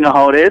night. You know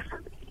how it is.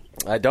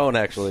 I don't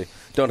actually.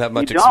 Don't have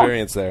much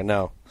experience there,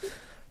 no.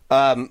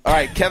 All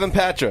right, Kevin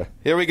Patra,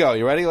 here we go.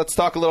 You ready? Let's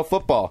talk a little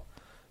football.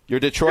 Your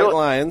Detroit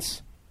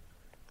Lions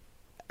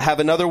have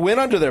another win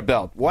under their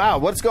belt. Wow,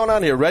 what's going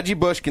on here? Reggie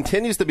Bush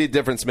continues to be a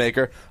difference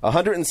maker.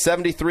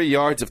 173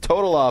 yards of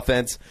total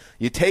offense.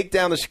 You take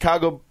down the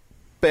Chicago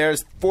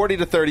Bears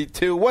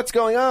 40-32. What's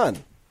going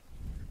on?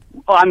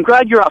 Well, I'm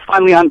glad you're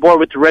finally on board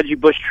with the Reggie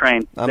Bush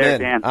train. I'm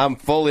in. Dan. I'm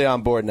fully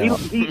on board now.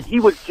 He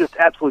was just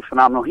absolutely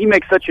phenomenal. He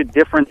makes such a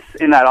difference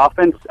in that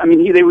offense. I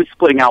mean, they were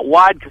splitting out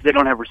wide because they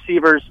don't have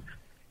receivers.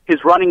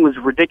 His running was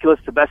ridiculous,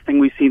 the best thing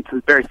we've seen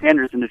since Barry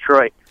Sanders in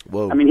Detroit.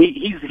 Whoa. I mean,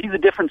 he's a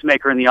difference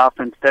maker in the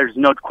offense. There's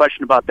no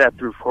question about that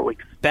through 4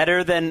 weeks.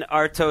 Better than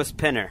Artos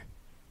Pinner.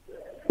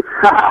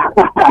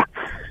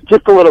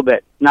 Just a little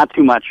bit, not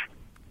too much.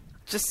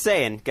 Just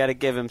saying, got to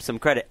give him some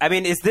credit. I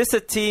mean, is this a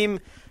team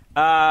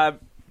that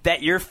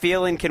you're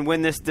feeling can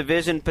win this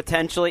division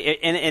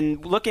potentially?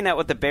 And looking at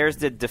what the Bears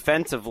did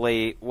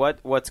defensively,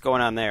 what's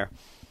going on there?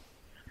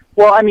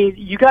 Well, I mean,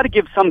 you got to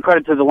give some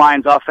credit to the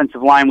Lions'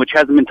 offensive line, which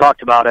hasn't been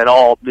talked about at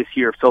all this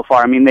year so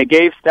far. I mean, they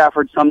gave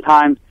Stafford some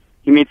time.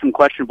 He made some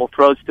questionable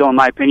throws still, in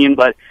my opinion,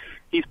 but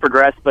he's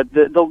progressed. But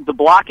the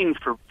blocking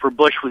for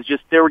Bush was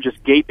there were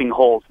just gaping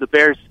holes. The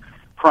Bears'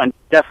 front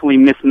definitely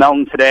missed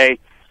Melton today.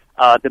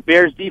 The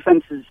Bears'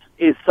 defense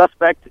is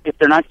suspect if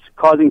they're not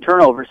causing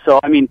turnovers.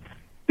 So, I mean,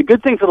 the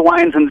good thing for the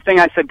Lions, and the thing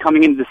I said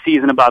coming into the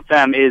season about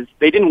them, is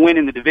they didn't win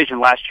in the division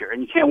last year,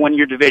 and you can't win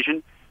your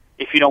division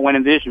if you don't win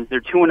in divisions.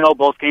 They're 2-0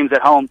 both games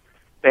at home.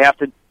 They have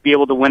to be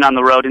able to win on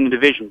the road in the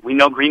division. We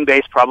know Green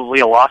Bay's probably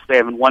a loss. They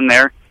haven't won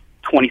there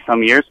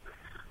 20-some years.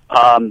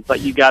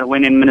 But you got to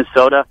win in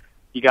Minnesota.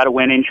 You got to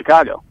win in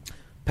Chicago.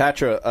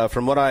 Patra,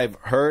 from what I've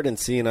heard and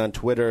seen on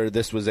Twitter,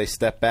 this was a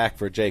step back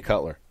for Jay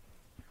Cutler.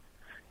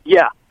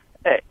 Yeah.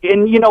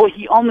 And, you know,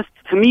 he almost,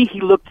 to me, he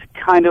looked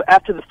kind of,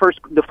 after the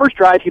first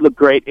drive, he looked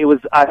great. It was,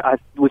 I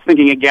was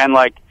thinking again,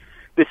 like,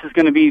 this is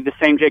going to be the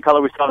same Jay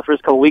Cutler we saw the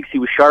first couple of weeks. He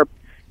was sharp.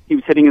 He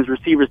was hitting his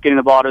receivers, getting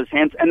the ball out of his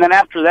hands. And then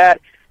after that,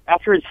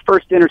 after his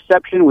first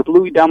interception with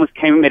Louis Dumas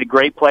came and made a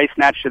great play,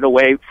 snatched it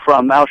away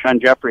from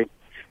Alshon Jeffrey.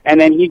 And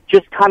then he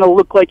just kind of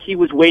looked like he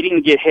was waiting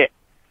to get hit.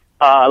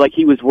 Like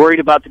he was worried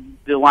about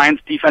the Lions'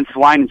 defensive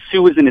line, and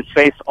Sue was in his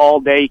face all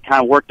day. He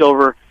kind of worked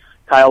over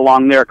Kyle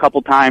Long there a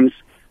couple times.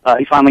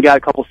 He finally got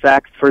a couple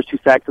sacks, first 2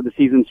 sacks of the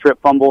season,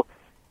 strip fumble.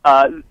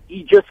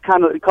 He just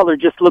Cutler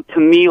just looked to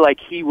me like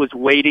he was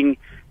waiting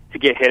to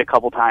get hit a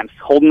couple times,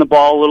 holding the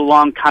ball a little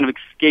long, kind of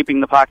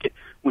escaping the pocket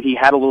when he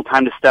had a little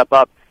time to step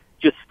up.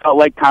 Just felt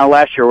like kind of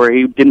last year where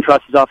he didn't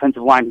trust his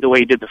offensive line the way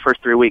he did the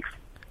first 3 weeks.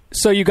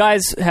 So you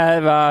guys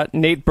have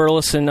Nate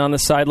Burleson on the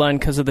sideline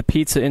because of the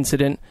pizza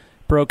incident,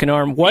 broken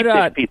arm.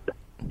 What?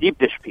 Deep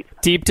dish pizza.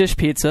 Deep dish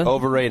pizza.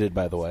 Overrated,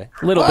 by the way.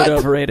 A little bit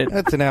overrated.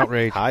 That's an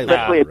outrage.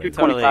 Especially at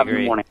 2:25 in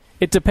the morning.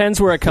 It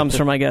depends where it comes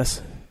from, I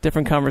guess.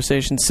 Different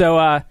conversation.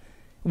 So,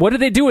 what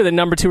did they do with the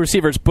number 2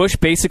 receiver? Is Bush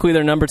basically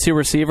their number 2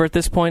 receiver at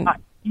this point?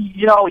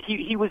 You know,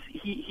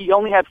 he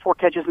only had 4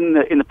 catches in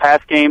the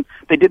past game.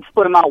 They did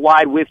split him out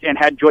wide and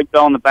had Joyce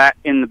Bell in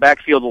the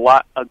backfield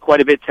quite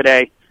a bit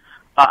today.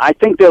 I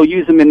think they'll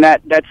use him in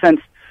that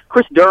sense.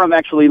 Chris Durham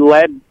actually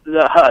led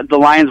the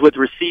Lions with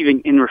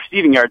receiving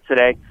yards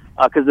today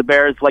because the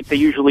Bears, like they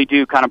usually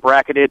do, kind of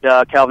bracketed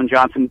Calvin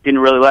Johnson. Didn't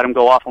really let him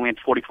go off. Only had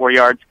 44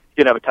 yards.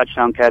 Did have a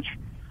touchdown catch.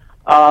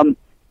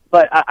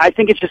 But I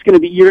think it's just going to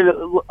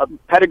be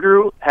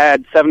Pettigrew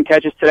had 7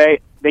 catches today.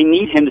 They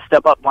need him to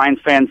step up. Lions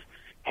fans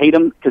hate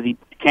him because he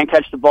can't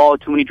catch the ball,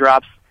 too many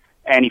drops,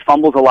 and he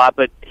fumbles a lot.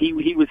 But he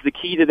was the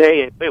key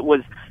today. It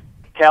was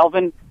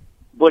Calvin,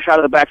 Bush out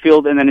of the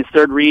backfield, and then his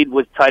third read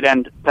was tight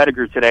end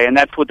Pettigrew today, and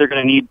that's what they're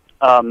going to need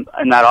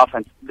in that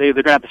offense. They're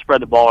going to have to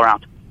spread the ball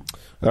around.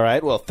 All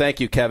right. Well, thank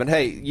you, Kevin.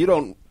 Hey, you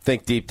don't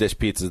think deep dish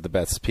pizza is the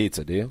best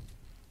pizza, do you?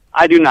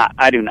 I do not.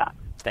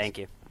 Thank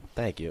you.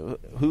 Thank you.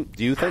 Who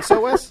do you think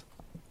so, Wes?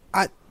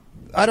 I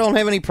don't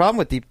have any problem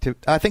with deep.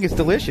 I think it's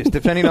delicious,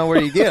 depending on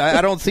where you get.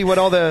 I don't see what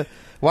all the.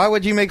 Why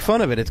would you make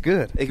fun of it? It's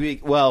good.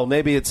 Well,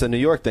 maybe it's a New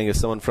York thing. As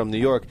someone from New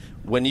York,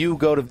 when you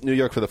go to New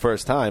York for the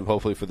first time,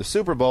 hopefully for the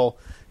Super Bowl,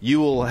 you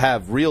will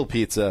have real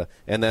pizza,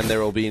 and then there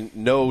will be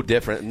no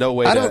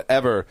way to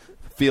ever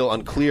feel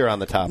unclear on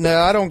the topic. No,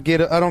 I don't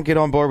get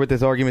on board with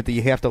this argument that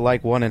you have to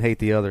like one and hate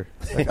the other.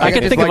 I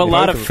can think of a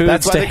lot of foods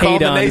That's why to they call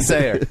hate him on. a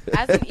naysayer.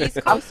 As an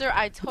East Coaster,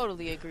 I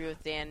totally agree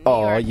with Dan. New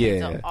Oh, York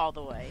yeah. pizza all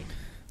the way.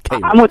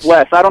 I'm with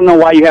Wes. I don't know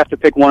why you have to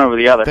pick one over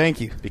the other.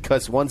 Thank you.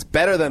 Because one's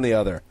better than the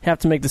other. Have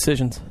to make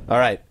decisions. All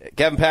right.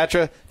 Kevin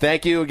Patra,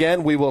 thank you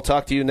again. We will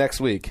talk to you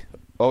next week.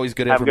 Always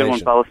good Have a information.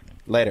 good one, fellas.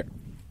 Later.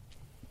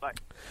 Bye.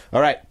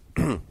 All right.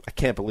 I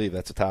can't believe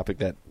that's a topic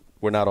that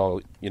we're not all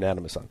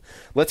unanimous on.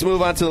 Let's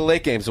move on to the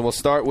late games, and we'll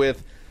start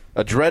with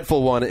a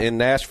dreadful one in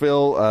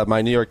Nashville.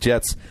 My New York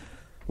Jets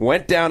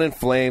went down in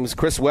flames.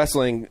 Chris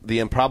Wessling, the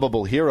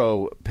improbable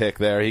hero pick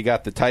there. He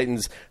got the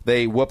Titans.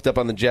 They whooped up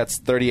on the Jets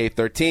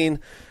 38-13.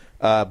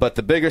 But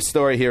the bigger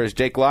story here is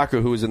Jake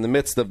Locker, who was in the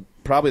midst of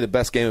probably the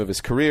best game of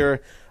his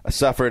career,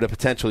 suffered a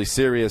potentially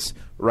serious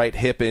right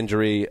hip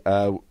injury.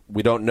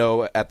 We don't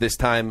know at this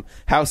time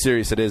how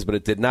serious it is, but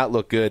it did not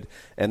look good.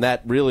 And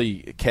that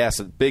really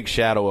casts a big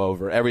shadow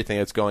over everything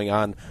that's going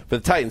on for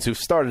the Titans, who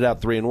started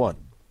out 3-1.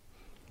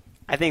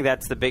 I think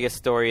that's the biggest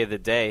story of the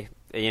day.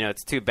 You know,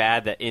 it's too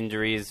bad that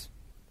injuries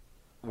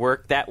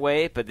work that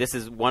way, but this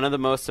is one of the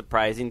most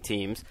surprising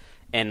teams.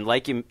 And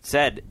like you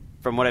said,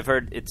 from what I've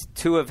heard, it's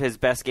two of his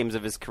best games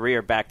of his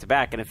career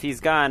back-to-back. And if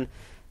he's gone,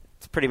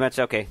 it's pretty much,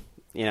 okay,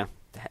 you know,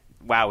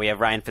 wow, we have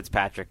Ryan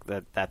Fitzpatrick.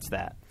 That's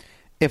that.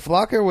 If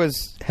Locker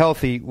was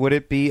healthy, would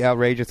it be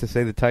outrageous to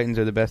say the Titans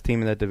are the best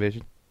team in that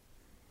division?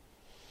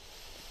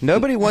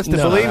 Nobody wants to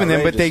believe in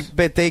them,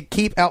 but they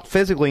keep out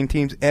physically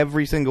teams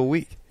every single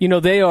week. You know,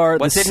 they are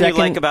What the didn't second...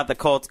 you like about the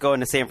Colts going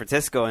to San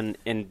Francisco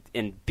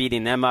and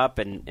beating them up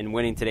and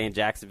winning today in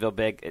Jacksonville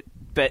big?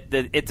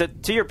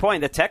 To your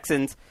point, the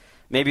Texans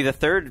may be the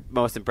third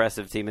most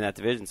impressive team in that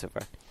division so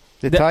far.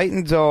 The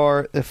Titans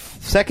are the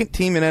second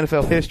team in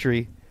NFL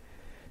history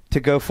to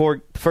go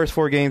first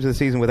 4 games of the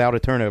season without a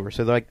turnover.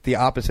 So they're like the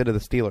opposite of the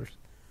Steelers.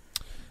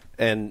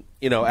 And,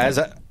 you know,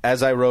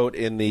 as I wrote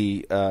in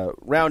the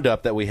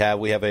roundup that we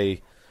have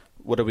a,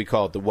 what do we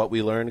call it, the What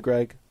We Learned,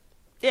 Greg?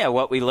 Yeah,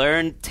 what we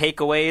learned,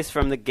 takeaways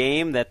from the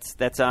game,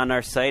 that's on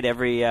our site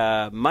every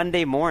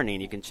Monday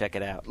morning. You can check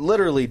it out.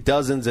 Literally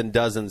dozens and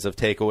dozens of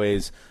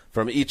takeaways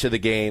from each of the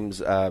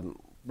games.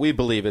 We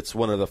believe it's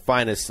one of the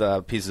finest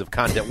pieces of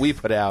content we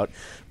put out.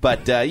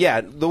 But,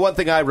 yeah, the one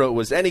thing I wrote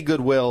was any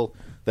goodwill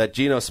that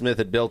Geno Smith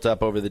had built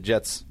up over the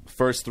Jets'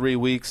 first 3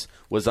 weeks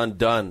was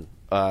undone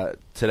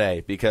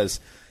today because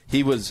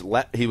he was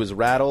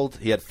rattled.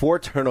 He had 4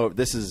 turnovers.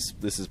 This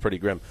is pretty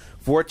grim.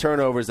 4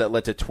 turnovers that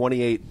led to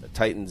 28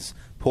 Titans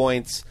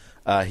points.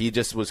 He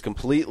just was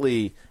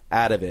completely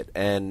out of it.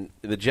 And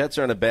the Jets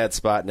are in a bad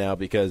spot now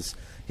because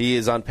he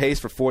is on pace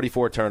for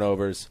 44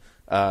 turnovers,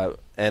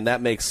 and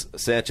that makes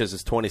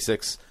Sanchez's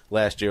 26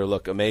 last year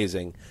look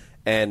amazing.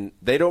 And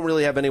they don't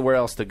really have anywhere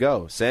else to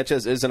go.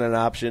 Sanchez isn't an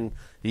option.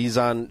 He's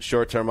on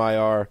short-term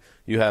IR.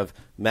 You have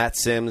Matt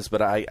Sims,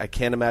 but I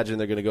can't imagine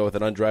they're going to go with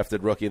an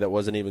undrafted rookie that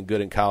wasn't even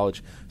good in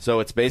college.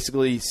 So it's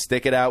basically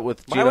stick it out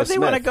with Geno Smith. Why would they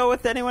want to go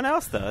with anyone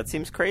else, though? That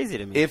seems crazy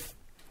to me.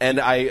 And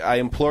I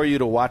implore you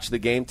to watch the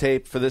game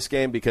tape for this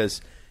game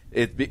because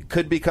it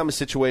could become a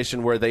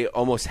situation where they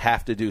almost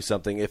have to do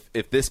something.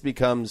 If this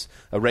becomes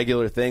a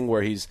regular thing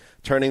where he's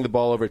turning the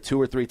ball over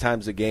 2 or 3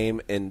 times a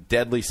game in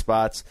deadly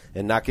spots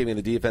and not giving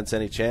the defense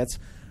any chance,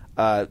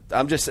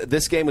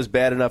 this game was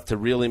bad enough to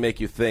really make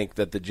you think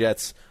that the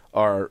Jets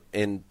are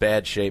in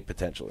bad shape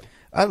potentially.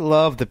 I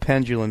love the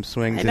pendulum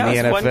swings in the it's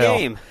NFL. one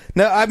game.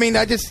 No, I mean,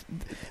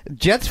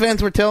 Jets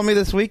fans were telling me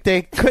this week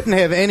they couldn't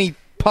have any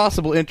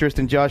possible interest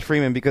in Josh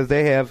Freeman because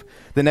they have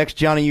the next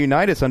Johnny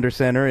Unitas under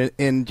center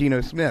in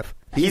Geno Smith.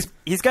 He's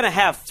going to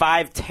have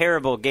 5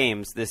 terrible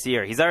games this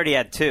year. He's already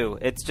had 2.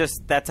 It's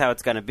just that's how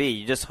it's going to be.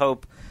 You just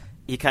hope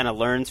he kind of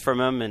learns from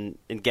him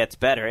and gets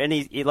better. And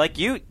he like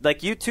you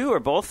two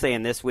are both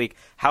saying this week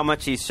how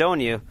much he's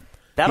shown you.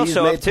 That'll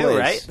show up too,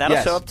 right?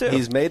 That'll show up too.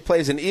 He's made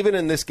plays, and even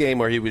in this game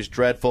where he was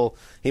dreadful,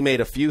 he made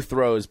a few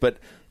throws. But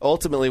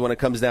ultimately, when it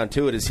comes down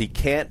to it, is he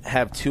can't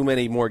have too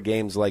many more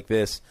games like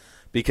this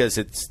because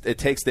it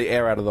takes the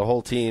air out of the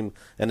whole team,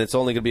 and it's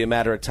only going to be a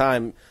matter of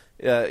time.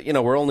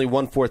 We're only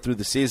 1/4 through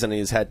the season, and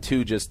he's had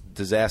 2 just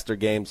disaster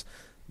games.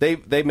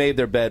 They made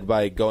their bed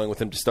by going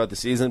with him to start the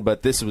season,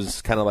 but this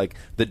was kind of like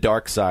the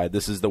dark side.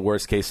 This is the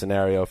worst-case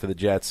scenario for the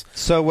Jets.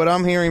 So what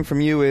I'm hearing from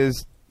you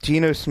is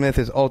Geno Smith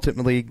is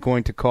ultimately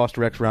going to cost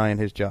Rex Ryan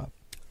his job.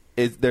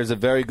 There's a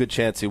very good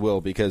chance he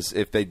will because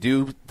if they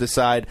do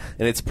decide,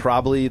 and it's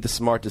probably the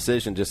smart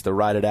decision just to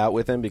ride it out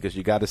with him because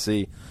you got to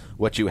see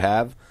what you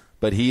have,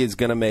 but he is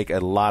going to make a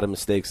lot of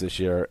mistakes this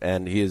year,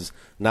 and he is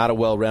not a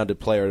well-rounded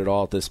player at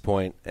all at this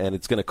point, and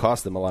it's going to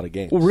cost them a lot of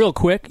games. Well, real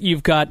quick,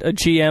 you've got a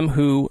GM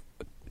who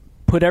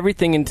put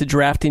everything into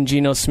drafting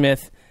Geno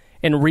Smith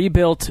and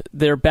rebuilt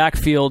their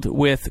backfield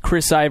with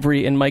Chris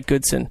Ivory and Mike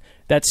Goodson.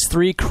 That's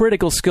 3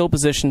 critical skill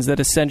positions that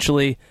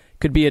essentially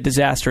could be a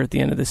disaster at the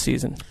end of the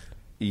season.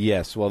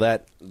 Yes, well,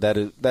 that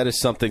is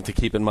something to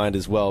keep in mind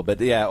as well. But,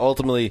 yeah,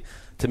 ultimately,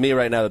 to me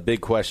right now, the big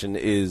question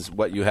is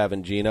what you have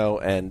in Geno,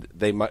 and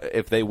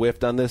if they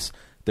whiffed on this,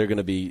 they're going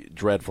to be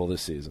dreadful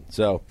this season.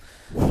 So,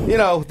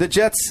 the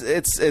Jets,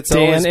 it's Dan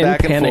always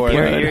back and forth.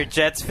 Your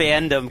Jets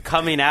fandom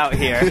coming out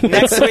here.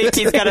 Next week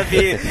he's going to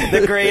be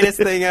the greatest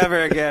thing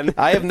ever again.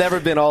 I have never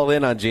been all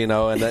in on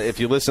Geno, and if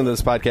you listen to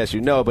this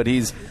podcast, but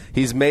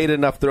he's made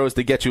enough throws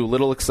to get you a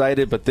little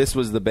excited, but this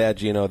was the bad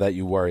Geno that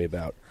you worry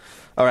about.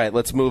 All right,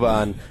 let's move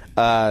on.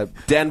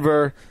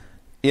 Denver,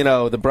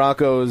 the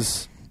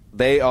Broncos,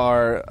 they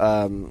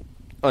are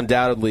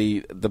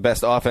undoubtedly the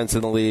best offense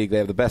in the league. They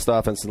have the best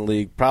offense in the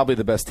league, probably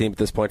the best team at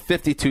this point.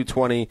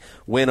 52-20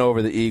 win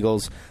over the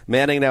Eagles.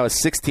 Manning now has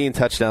 16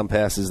 touchdown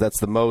passes. That's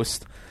the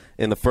most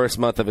in the first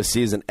month of a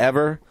season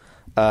ever.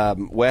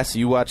 Wes,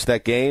 you watched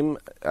that game.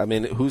 I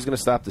mean, who's going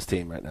to stop this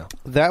team right now?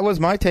 That was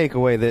my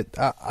takeaway.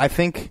 That I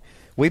think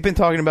we've been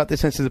talking about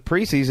this since the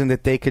preseason,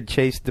 that they could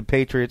chase the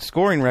Patriots'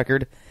 scoring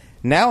record.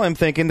 Now I'm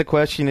thinking the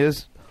question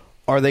is,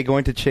 are they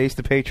going to chase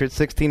the Patriots'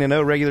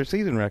 16-0 regular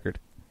season record?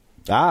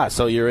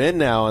 So you're in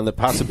now on the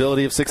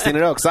possibility of 16-0,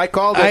 because I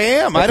called it. I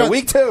am. After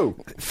week 2.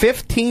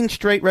 15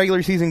 straight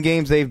regular season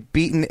games, they've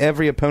beaten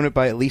every opponent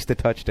by at least a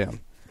touchdown.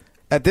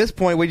 At this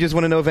point, we just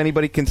want to know if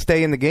anybody can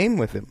stay in the game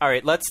with him. All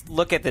right, let's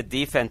look at the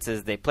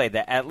defenses they played.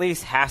 That at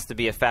least has to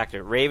be a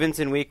factor. Ravens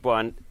in week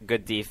 1,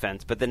 good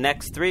defense. But the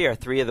next 3 are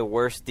 3 of the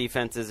worst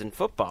defenses in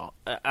football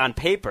on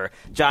paper.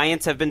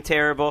 Giants have been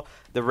terrible.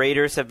 The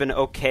Raiders have been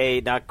okay,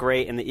 not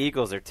great. And the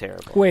Eagles are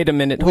terrible. Wait a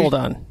minute. Hold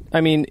on.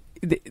 I mean,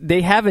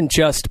 they haven't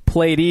just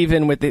played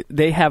even with it.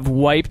 They have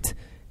wiped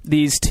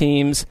these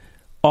teams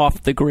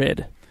off the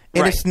grid.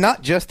 And It's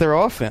not just their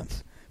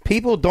offense.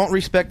 People don't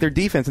respect their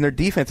defense, and their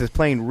defense is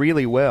playing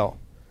really well.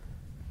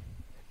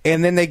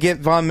 And then they get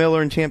Von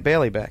Miller and Champ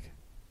Bailey back.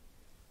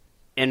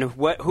 And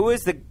who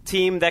is the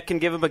team that can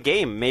give them a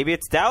game? Maybe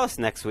it's Dallas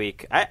next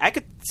week. I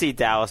could see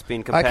Dallas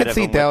being competitive. I could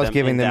see Dallas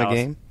giving them a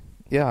game.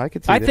 Yeah, I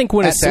could see that. I think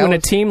when a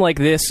team like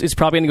this is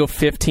probably going to go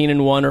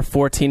 15-1 or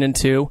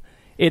 14-2,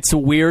 it's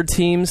weird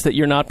teams that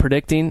you're not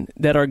predicting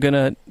that are going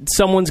to –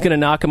 someone's going to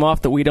knock them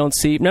off that we don't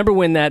see. Remember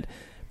when that –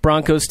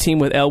 Broncos team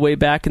with Elway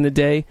back in the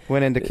day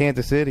went into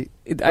Kansas City,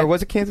 or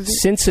was it Kansas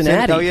City?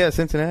 Cincinnati.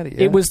 Cincinnati.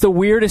 Yeah. It was the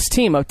weirdest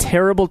team, a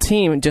terrible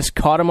team, and just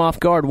caught him off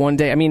guard one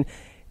day. I mean,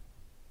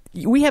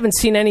 we haven't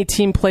seen any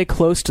team play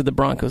close to the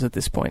Broncos at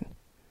this point.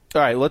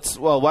 All right,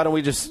 why don't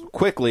we just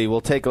quickly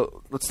let's take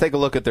a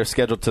look at their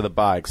schedule to the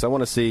bye, because I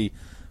want to see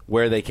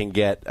where they can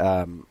get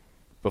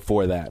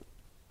before that.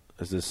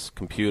 Is this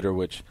computer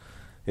which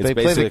they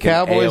play the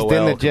Cowboys,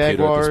 then the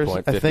Jaguars.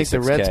 I think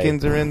the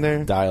Redskins are in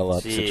there.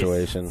 Dial-up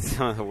situation.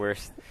 Some of the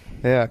worst.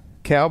 Yeah,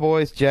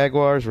 Cowboys,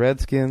 Jaguars,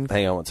 Redskins.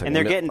 Hang on one second. And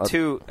they're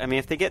getting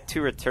if they get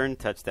 2 return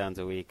touchdowns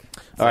a week.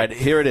 All right,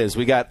 here it is.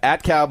 We got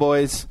at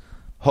Cowboys,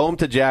 home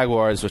to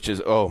Jaguars, which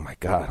is, oh my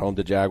God, home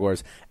to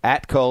Jaguars,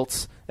 at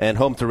Colts, and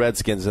home to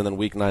Redskins, and then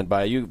week 9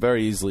 bye. You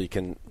very easily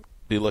can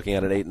be looking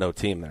at an 8-0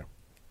 team there.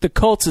 The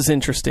Colts is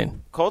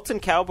interesting. Colts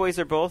and Cowboys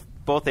are both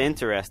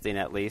interesting,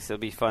 at least. It'll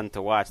be fun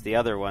to watch. The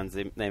other ones,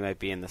 they might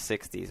be in the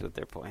 60s with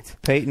their points.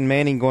 Peyton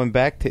Manning going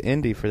back to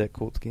Indy for that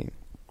Colts game.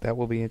 That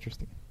will be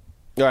interesting.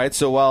 All right,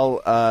 so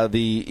while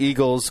the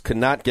Eagles could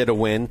not get a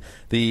win,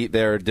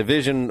 their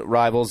division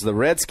rivals, the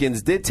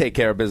Redskins, did take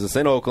care of business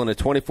in Oakland, a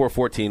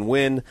 24-14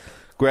 win.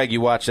 Greg,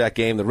 you watched that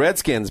game. The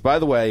Redskins, by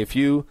the way, if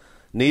you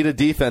need a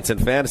defense in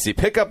fantasy,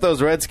 pick up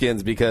those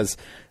Redskins, because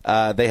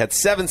they had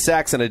 7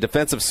 sacks and a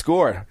defensive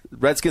score.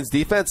 Redskins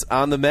defense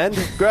on the mend.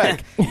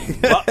 Greg.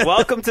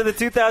 Welcome to the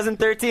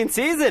 2013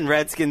 season,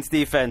 Redskins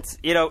defense.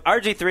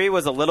 RG3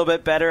 was a little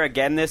bit better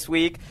again this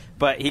week,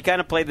 but he kind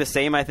of played the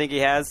same, I think he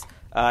has,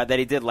 that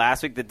he did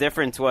last week. The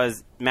difference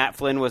was Matt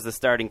Flynn was the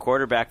starting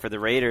quarterback for the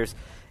Raiders,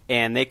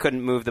 and they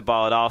couldn't move the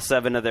ball at all.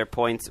 7 of their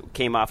points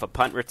came off a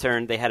punt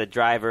return. They had a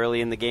drive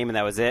early in the game, and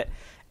that was it.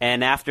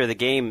 And after the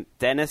game,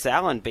 Dennis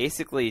Allen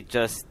basically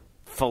just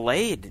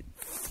filleted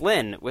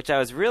Flynn, which I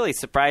was really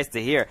surprised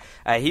to hear.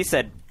 He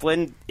said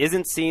Flynn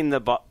wasn't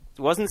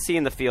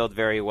seeing the field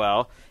very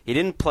well. He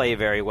didn't play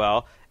very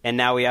well, and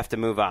now we have to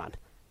move on.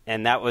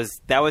 And that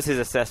was his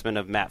assessment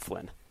of Matt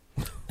Flynn.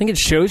 I think it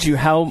shows you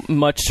how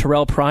much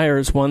Terrell Pryor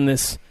has won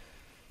this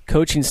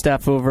coaching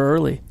staff over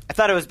early. I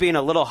thought it was being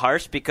a little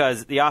harsh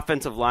because the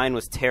offensive line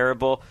was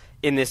terrible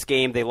in this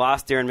game. They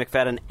lost Darren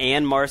McFadden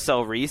and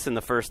Marcel Reese in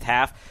the first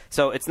half,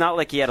 so it's not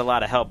like he had a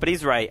lot of help. But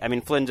he's right. I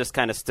mean, Flynn just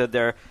kind of stood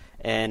there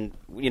and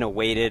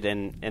waited,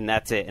 and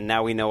that's it. And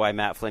now we know why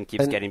Matt Flynn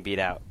keeps getting beat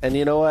out. And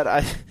you know what?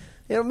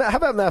 How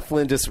about Matt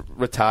Flynn just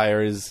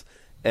retires?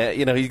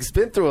 He's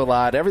been through a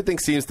lot. Everything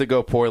seems to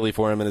go poorly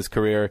for him in his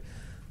career.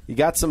 You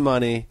got some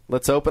money.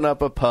 Let's open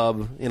up a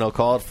pub.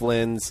 Call it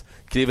Flynn's.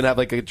 You could even have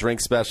like a drink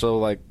special,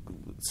 like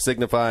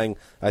signifying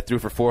I threw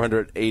for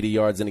 480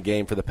 yards in a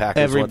game for the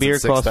Packers. Every beer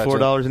costs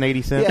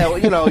 $4.80. Yeah,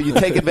 well, you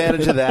take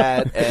advantage of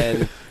that,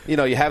 and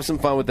you have some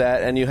fun with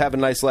that, and you have a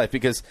nice life.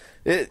 Because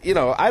I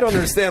don't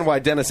understand why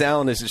Dennis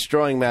Allen is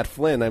destroying Matt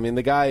Flynn. I mean,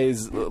 the guy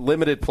is a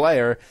limited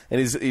player, and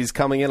he's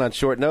coming in on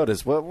short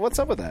notice. What's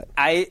up with that?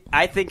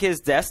 I think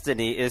his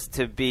destiny is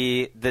to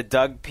be the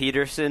Doug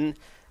Peterson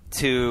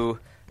to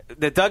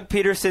the Doug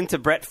Peterson to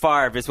Brett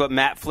Favre is what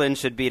Matt Flynn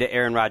should be to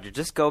Aaron Rodgers.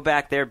 Just go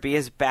back there, be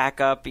his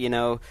backup,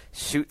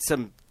 shoot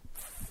some,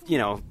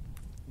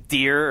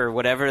 deer or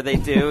whatever they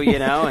do,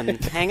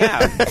 and hang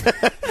out.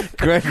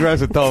 Greg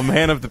Rosenthal,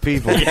 man of the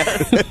people.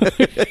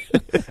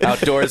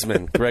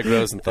 Outdoorsman, Greg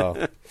Rosenthal.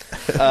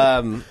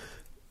 All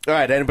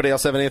right, anybody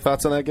else have any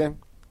thoughts on that game?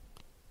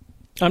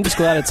 I'm just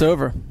glad it's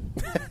over.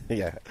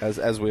 Yeah,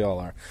 as we all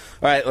are.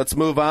 All right, let's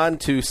move on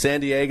to San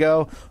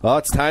Diego. Oh,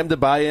 it's time to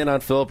buy in on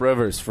Phillip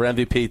Rivers for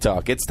MVP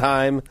talk. It's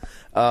time.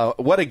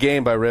 What a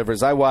game by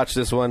Rivers. I watched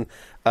this one.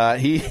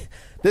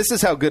 This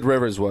is how good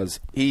Rivers was.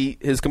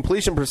 His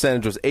completion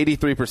percentage was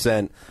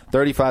 83%,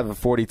 35 of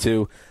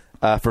 42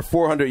 for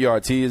 400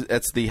 yards.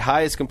 That's the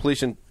highest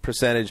completion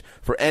percentage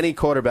for any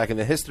quarterback in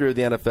the history of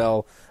the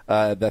NFL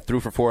that threw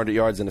for 400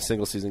 yards in a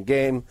single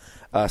game.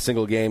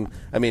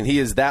 I mean, he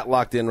is that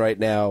locked in right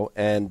now.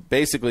 And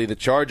basically, the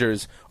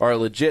Chargers are a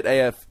legit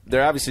AF.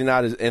 They're obviously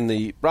not in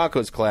the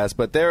Broncos class,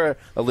 but they're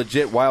a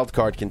legit wild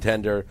card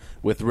contender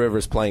with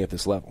Rivers playing at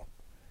this level.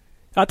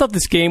 I thought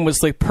this game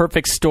was like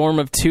perfect storm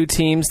of two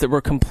teams that were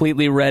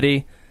completely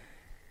ready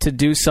to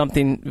do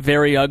something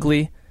very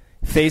ugly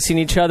facing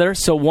each other.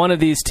 So one of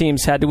these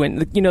teams had to win.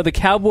 The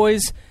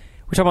Cowboys,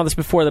 we talked about this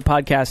before the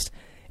podcast,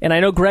 and I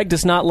know Greg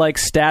does not like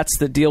stats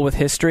that deal with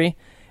history,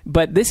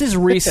 but this is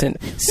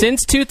recent.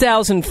 Since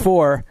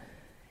 2004,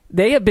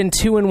 they have been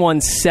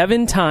 2-1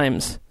 7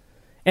 times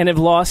and have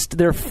lost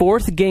their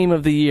 4th game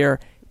of the year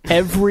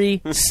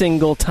every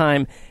single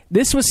time.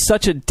 This was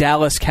such a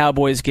Dallas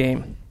Cowboys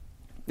game.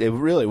 It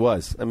really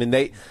was. I mean,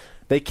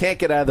 they can't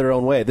get out of their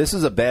own way. This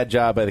is a bad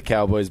job by the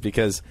Cowboys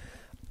because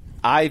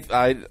I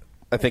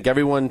think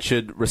everyone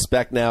should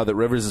respect now that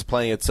Rivers is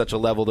playing at such a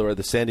level where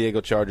the San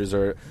Diego Chargers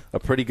are a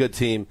pretty good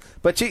team.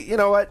 But you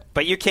know what?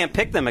 But you can't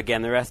pick them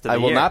again the rest of the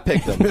year. I will not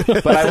pick them.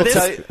 But I will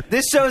tell you.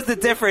 This shows the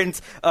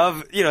difference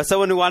of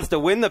someone who wants to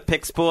win the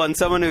picks pool and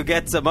someone who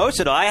gets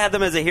emotional. I had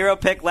them as a hero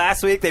pick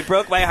last week. They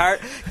broke my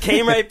heart.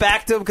 Came right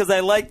back to them because I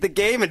liked the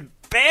game, and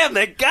bam,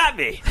 they got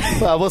me.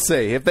 Well, we'll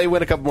see. If they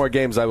win a couple more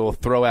games, I will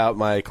throw out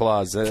my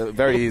claws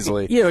very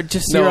easily. You're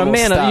a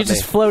man. You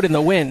just float in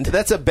the wind.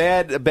 That's a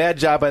bad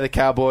job by the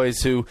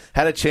Cowboys, who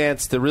had a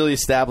chance to really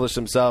establish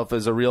themselves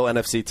as a real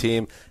NFC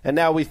team, and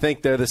now we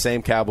think they're the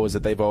same Cowboys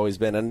that they've always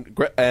been.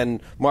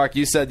 And Mark,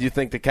 you said you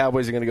think the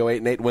Cowboys are going to go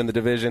 8-8 and win the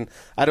division.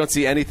 I don't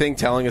see anything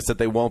telling us that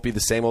they won't be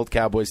the same old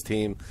Cowboys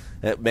team.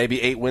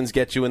 Maybe 8 wins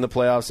get you in the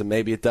playoffs, and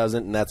maybe it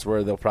doesn't, and that's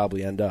where they'll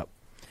probably end up.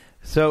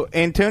 So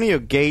Antonio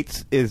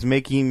Gates is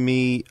making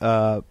me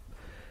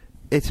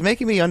it's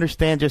making me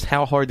understand just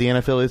how hard the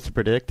NFL is to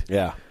predict.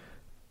 Yeah.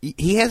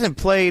 He hasn't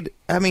played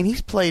 – I mean,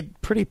 he's played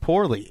pretty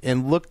poorly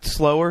and looked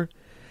slower,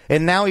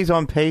 and now he's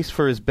on pace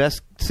for his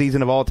best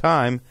season of all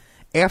time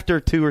after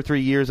 2 or 3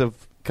 years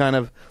of kind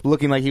of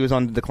looking like he was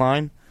on the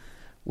decline.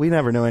 We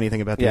never know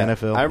anything about the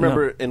NFL. I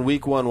remember in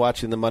week 1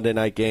 watching the Monday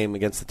night game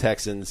against the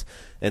Texans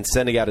and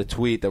sending out a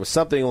tweet. There was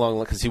something along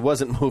because he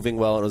wasn't moving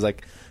well, and it was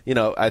like,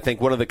 I think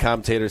one of the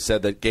commentators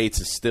said that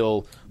Gates is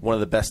still one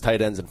of the best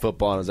tight ends in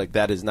football, and I was like,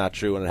 that is not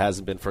true, and it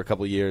hasn't been for a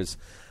couple of years.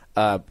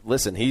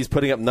 Listen, he's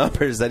putting up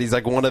numbers that he's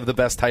like one of the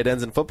best tight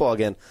ends in football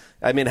again.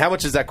 I mean, how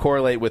much does that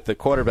correlate with the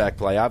quarterback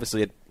play?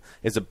 Obviously, it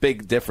is a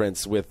big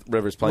difference with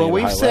Rivers playing. Well,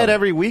 we've said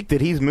every week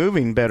that he's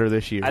moving better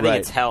this year. I think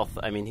it's health.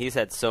 I mean, he's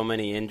had so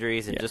many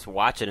injuries, and just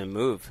watching him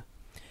move.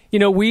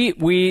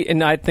 We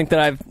and I think that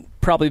I've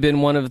probably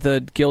been one of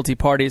the guilty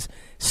parties.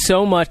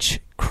 So much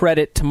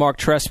credit to Mark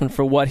Trestman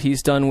for what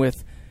he's done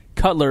with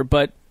Cutler,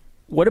 but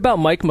what about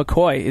Mike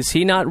McCoy? Is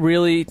he not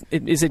really?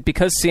 Is it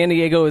because San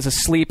Diego is a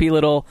sleepy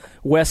little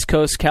West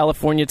Coast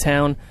California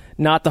town,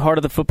 not the heart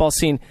of the football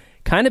scene,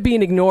 kind of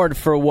being ignored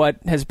for what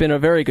has been a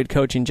very good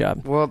coaching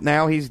job? Well,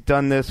 now he's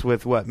done this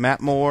with Matt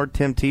Moore,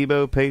 Tim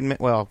Tebow, Peyton.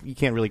 Well, you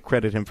can't really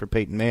credit him for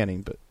Peyton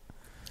Manning, but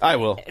I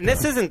will. And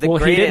this isn't the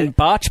greatest. He didn't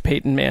botch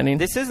Peyton Manning.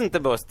 This isn't the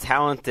most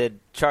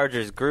talented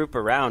Chargers group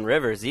around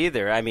Rivers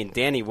either. I mean,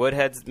 Danny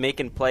Woodhead's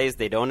making plays.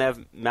 They don't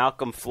have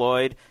Malcolm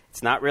Floyd.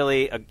 It's not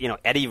really,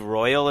 Eddie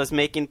Royal is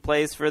making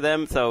plays for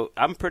them. So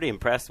I'm pretty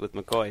impressed with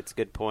McCoy. It's a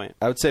good point.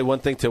 I would say one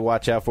thing to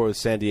watch out for with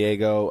San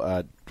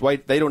Diego,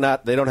 Dwight. They don't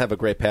have a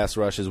great pass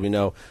rush, as we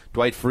know.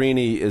 Dwight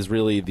Freeney is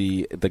really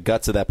the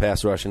guts of that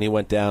pass rush, and he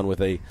went down with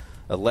a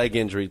leg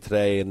injury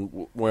today,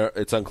 and where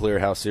it's unclear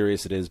how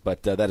serious it is,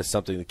 but that is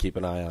something to keep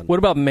an eye on. What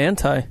about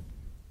Manti?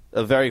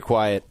 Very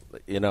quiet.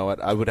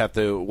 I would have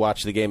to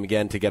watch the game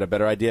again to get a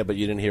better idea, but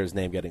you didn't hear his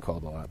name getting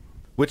called a lot.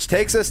 Which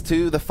takes us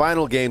to the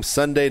final game,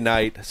 Sunday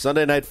night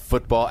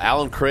football.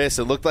 Alan Chris,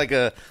 it looked like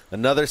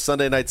another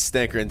Sunday night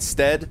stinker.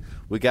 Instead,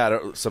 we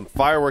got some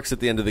fireworks at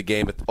the end of the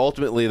game.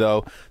 Ultimately,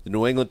 though, the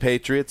New England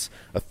Patriots,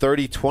 a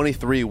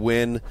 30-23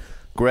 win.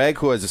 Greg,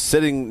 who was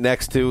sitting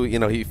next to,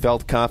 he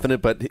felt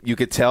confident, but you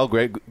could tell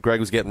Greg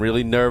was getting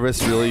really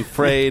nervous, really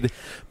afraid.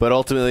 But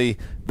ultimately,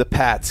 the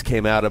Pats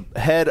came out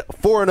ahead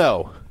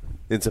 4-0.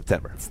 in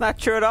September. It's not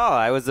true at all.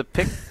 I was the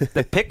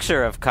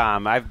picture of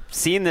calm. I've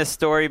seen this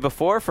story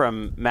before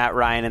from Matt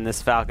Ryan, and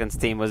this Falcons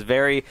team was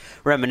very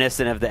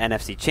reminiscent of the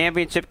NFC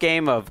Championship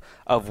game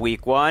of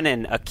Week 1.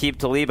 And Aqib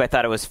Talib, I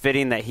thought it was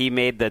fitting that he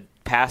made the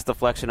pass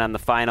deflection on the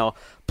final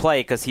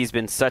play because he's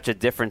been such a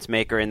difference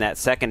maker in that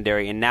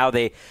secondary. And now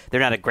they're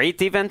not a great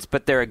defense,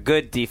 but they're a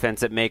good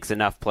defense that makes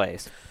enough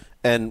plays.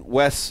 And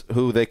Wes,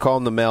 who they call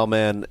him the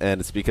mailman, and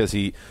it's because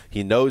he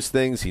knows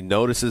things, he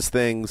notices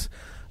things.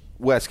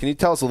 Wes, can you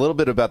tell us a little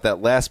bit about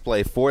that last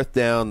play, 4th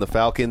down, the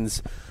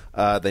Falcons,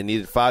 they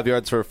needed 5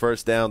 yards for a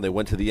first down. They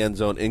went to the end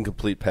zone,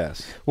 incomplete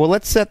pass. Well,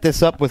 let's set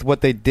this up with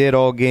what they did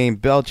all game.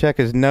 Belichick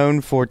is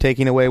known for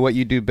taking away what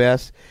you do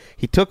best.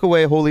 He took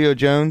away Julio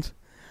Jones,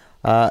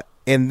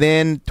 and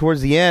then towards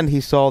the end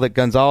he saw that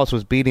Gonzalez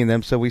was beating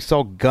them, so we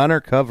saw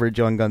gunner coverage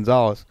on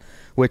Gonzalez,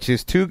 which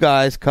is 2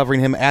 guys covering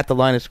him at the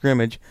line of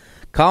scrimmage.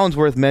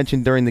 Collinsworth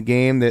mentioned during the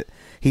game that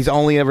he's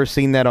only ever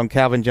seen that on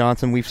Calvin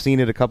Johnson. We've seen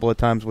it a couple of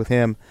times with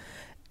him.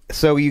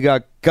 So you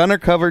got gunner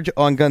coverage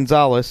on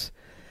Gonzalez.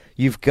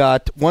 You've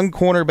got one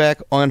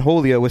cornerback on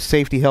Julio with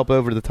safety help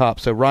over the top.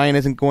 So Ryan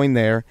isn't going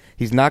there.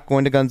 He's not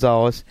going to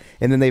Gonzalez.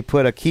 And then they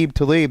put Aqib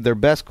Talib, their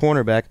best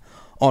cornerback,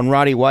 on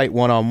Roddy White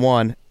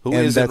one-on-one. Who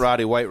isn't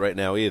Roddy White right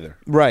now either.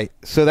 Right.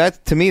 So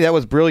that, to me, that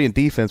was brilliant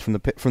defense from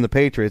the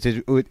Patriots.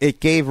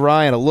 It gave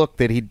Ryan a look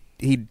that he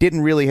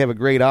didn't really have a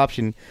great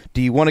option.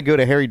 Do you want to go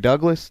to Harry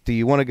Douglas? Do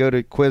you want to go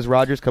to Quiz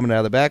Rogers coming out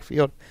of the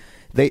backfield?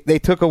 They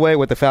took away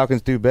what the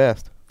Falcons do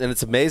best. And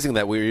it's amazing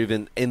that we were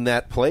even in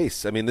that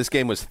place. I mean, this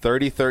game was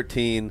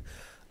 30-13.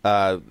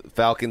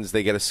 Falcons,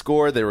 they get a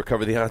score. They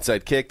recover the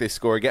onside kick. They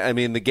score again. I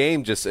mean, the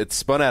game it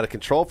spun out of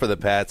control for the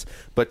Pats.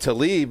 But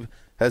Talib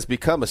has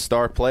become a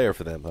star player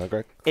for them, huh,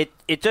 Greg?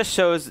 It just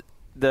shows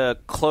the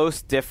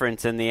close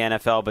difference in the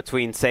NFL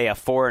between, say, a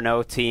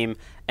 4-0 team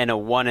and a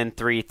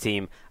 1-3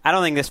 team. I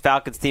don't think this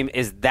Falcons team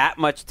is that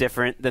much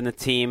different than the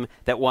team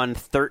that won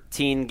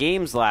 13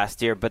 games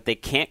last year, but they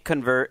can't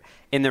convert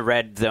in the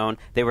red zone.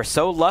 They were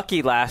so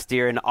lucky last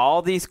year in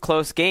all these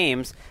close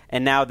games,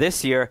 and now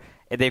this year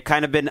they've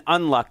kind of been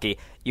unlucky.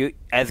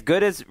 As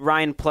good as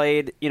Ryan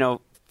played,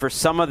 for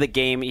some of the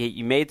game,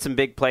 he made some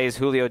big plays.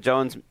 Julio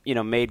Jones,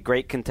 made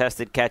great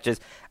contested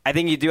catches. I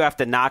think you do have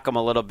to knock him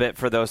a little bit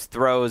for those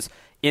throws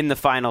in the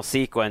final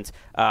sequence.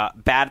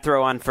 Bad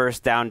throw on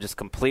first down, just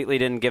completely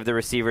didn't give the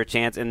receiver a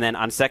chance. And then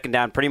on second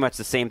down, pretty much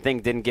the same thing,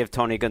 didn't give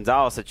Tony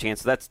Gonzalez a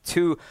chance. So that's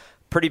 2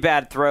 pretty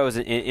bad throws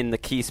in the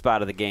key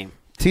spot of the game.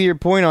 To your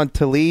point on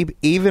Talib,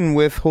 even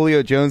with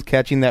Julio Jones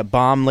catching that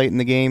bomb late in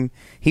the game,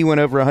 he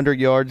went over 100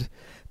 yards.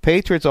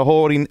 Patriots are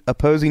holding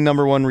opposing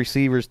number 1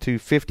 receivers to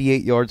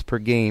 58 yards per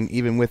game,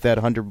 even with that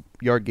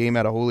 100-yard game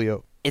out of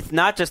Julio. It's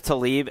not just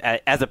Talib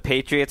as a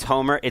Patriots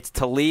homer. It's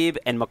Talib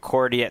and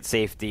McCourty at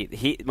safety.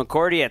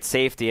 McCourty at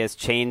safety has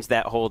changed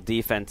that whole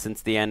defense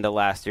since the end of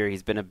last year.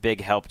 He's been a big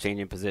help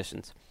changing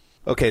positions.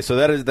 Okay, so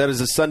that is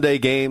the Sunday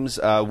games.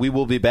 We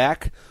will be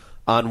back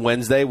on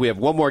Wednesday. We have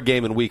one more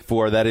game in Week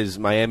 4. That is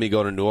Miami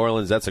going to New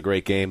Orleans. That's a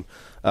great game.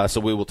 So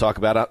we will talk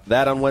about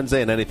that on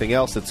Wednesday and anything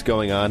else that's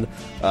going on.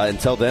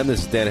 Until then,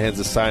 this is Dan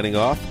Hansa signing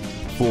off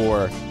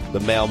for the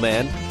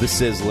mailman, the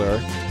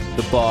sizzler,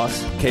 the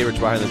boss, K-Rich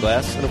behind the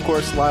glass, and, of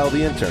course, Lyle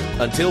the intern.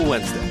 Until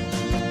Wednesday.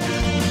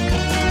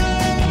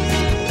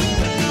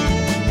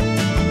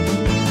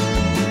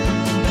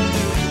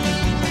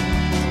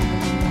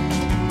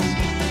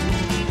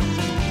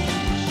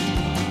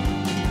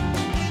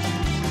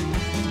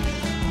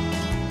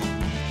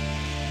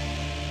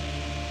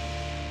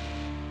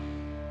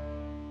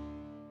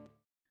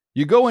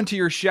 You go into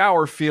your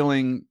shower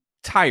feeling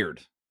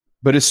tired,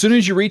 but as soon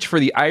as you reach for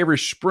the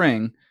Irish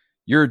Spring,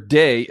 your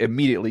day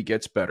immediately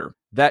gets better.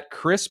 That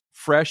crisp,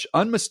 fresh,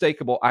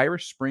 unmistakable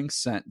Irish Spring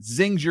scent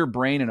zings your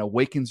brain and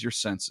awakens your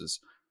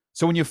senses.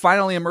 So when you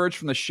finally emerge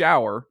from the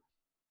shower,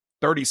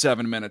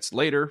 37 minutes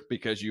later,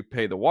 because you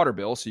pay the water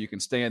bill so you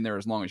can stay in there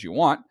as long as you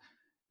want,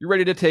 you're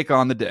ready to take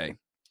on the day.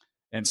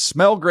 And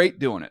smell great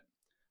doing it.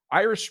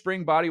 Irish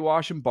Spring Body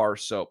Wash and Bar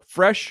Soap.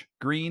 Fresh,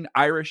 green,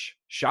 Irish.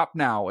 Shop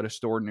now at a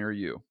store near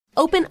you.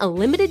 Open a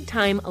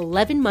limited-time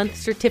 11-month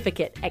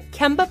certificate at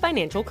Kemba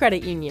Financial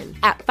Credit Union.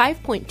 At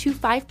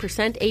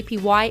 5.25%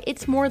 APY,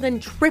 it's more than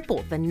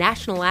triple the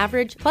national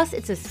average, plus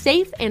it's a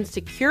safe and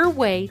secure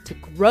way to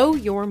grow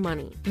your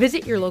money.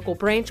 Visit your local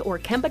branch or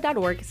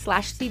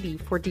kemba.org/CD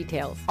for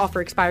details.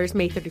 Offer expires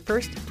May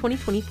 31st,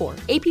 2024.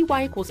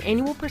 APY equals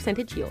annual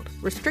percentage yield.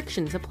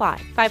 Restrictions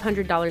apply.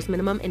 $500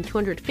 minimum and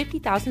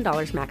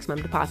 $250,000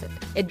 maximum deposit.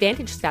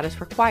 Advantage status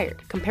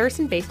required.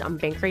 Comparison based on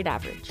bank rate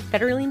average.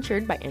 Federally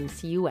insured by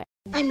NCUA.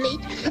 I'm late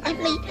for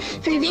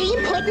a very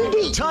important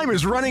date. Time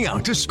is running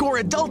out to score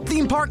adult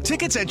theme park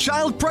tickets at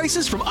child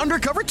prices from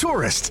Undercover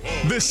Tourist.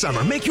 This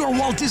summer, make your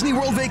Walt Disney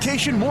World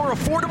vacation more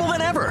affordable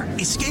than ever.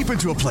 Escape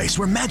into a place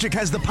where magic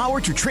has the power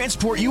to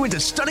transport you into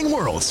stunning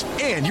worlds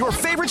and your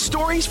favorite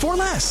stories for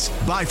less.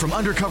 Buy from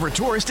Undercover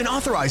Tourist, an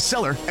authorized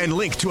seller, and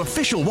link to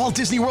official Walt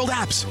Disney World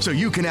apps so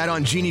you can add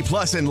on Genie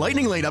Plus and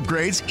Lightning Lane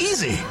upgrades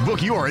easy.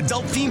 Book your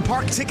adult theme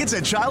park tickets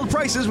at child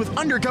prices with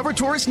Undercover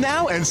Tourist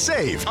now and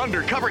save.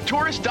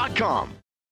 UndercoverTourist.com.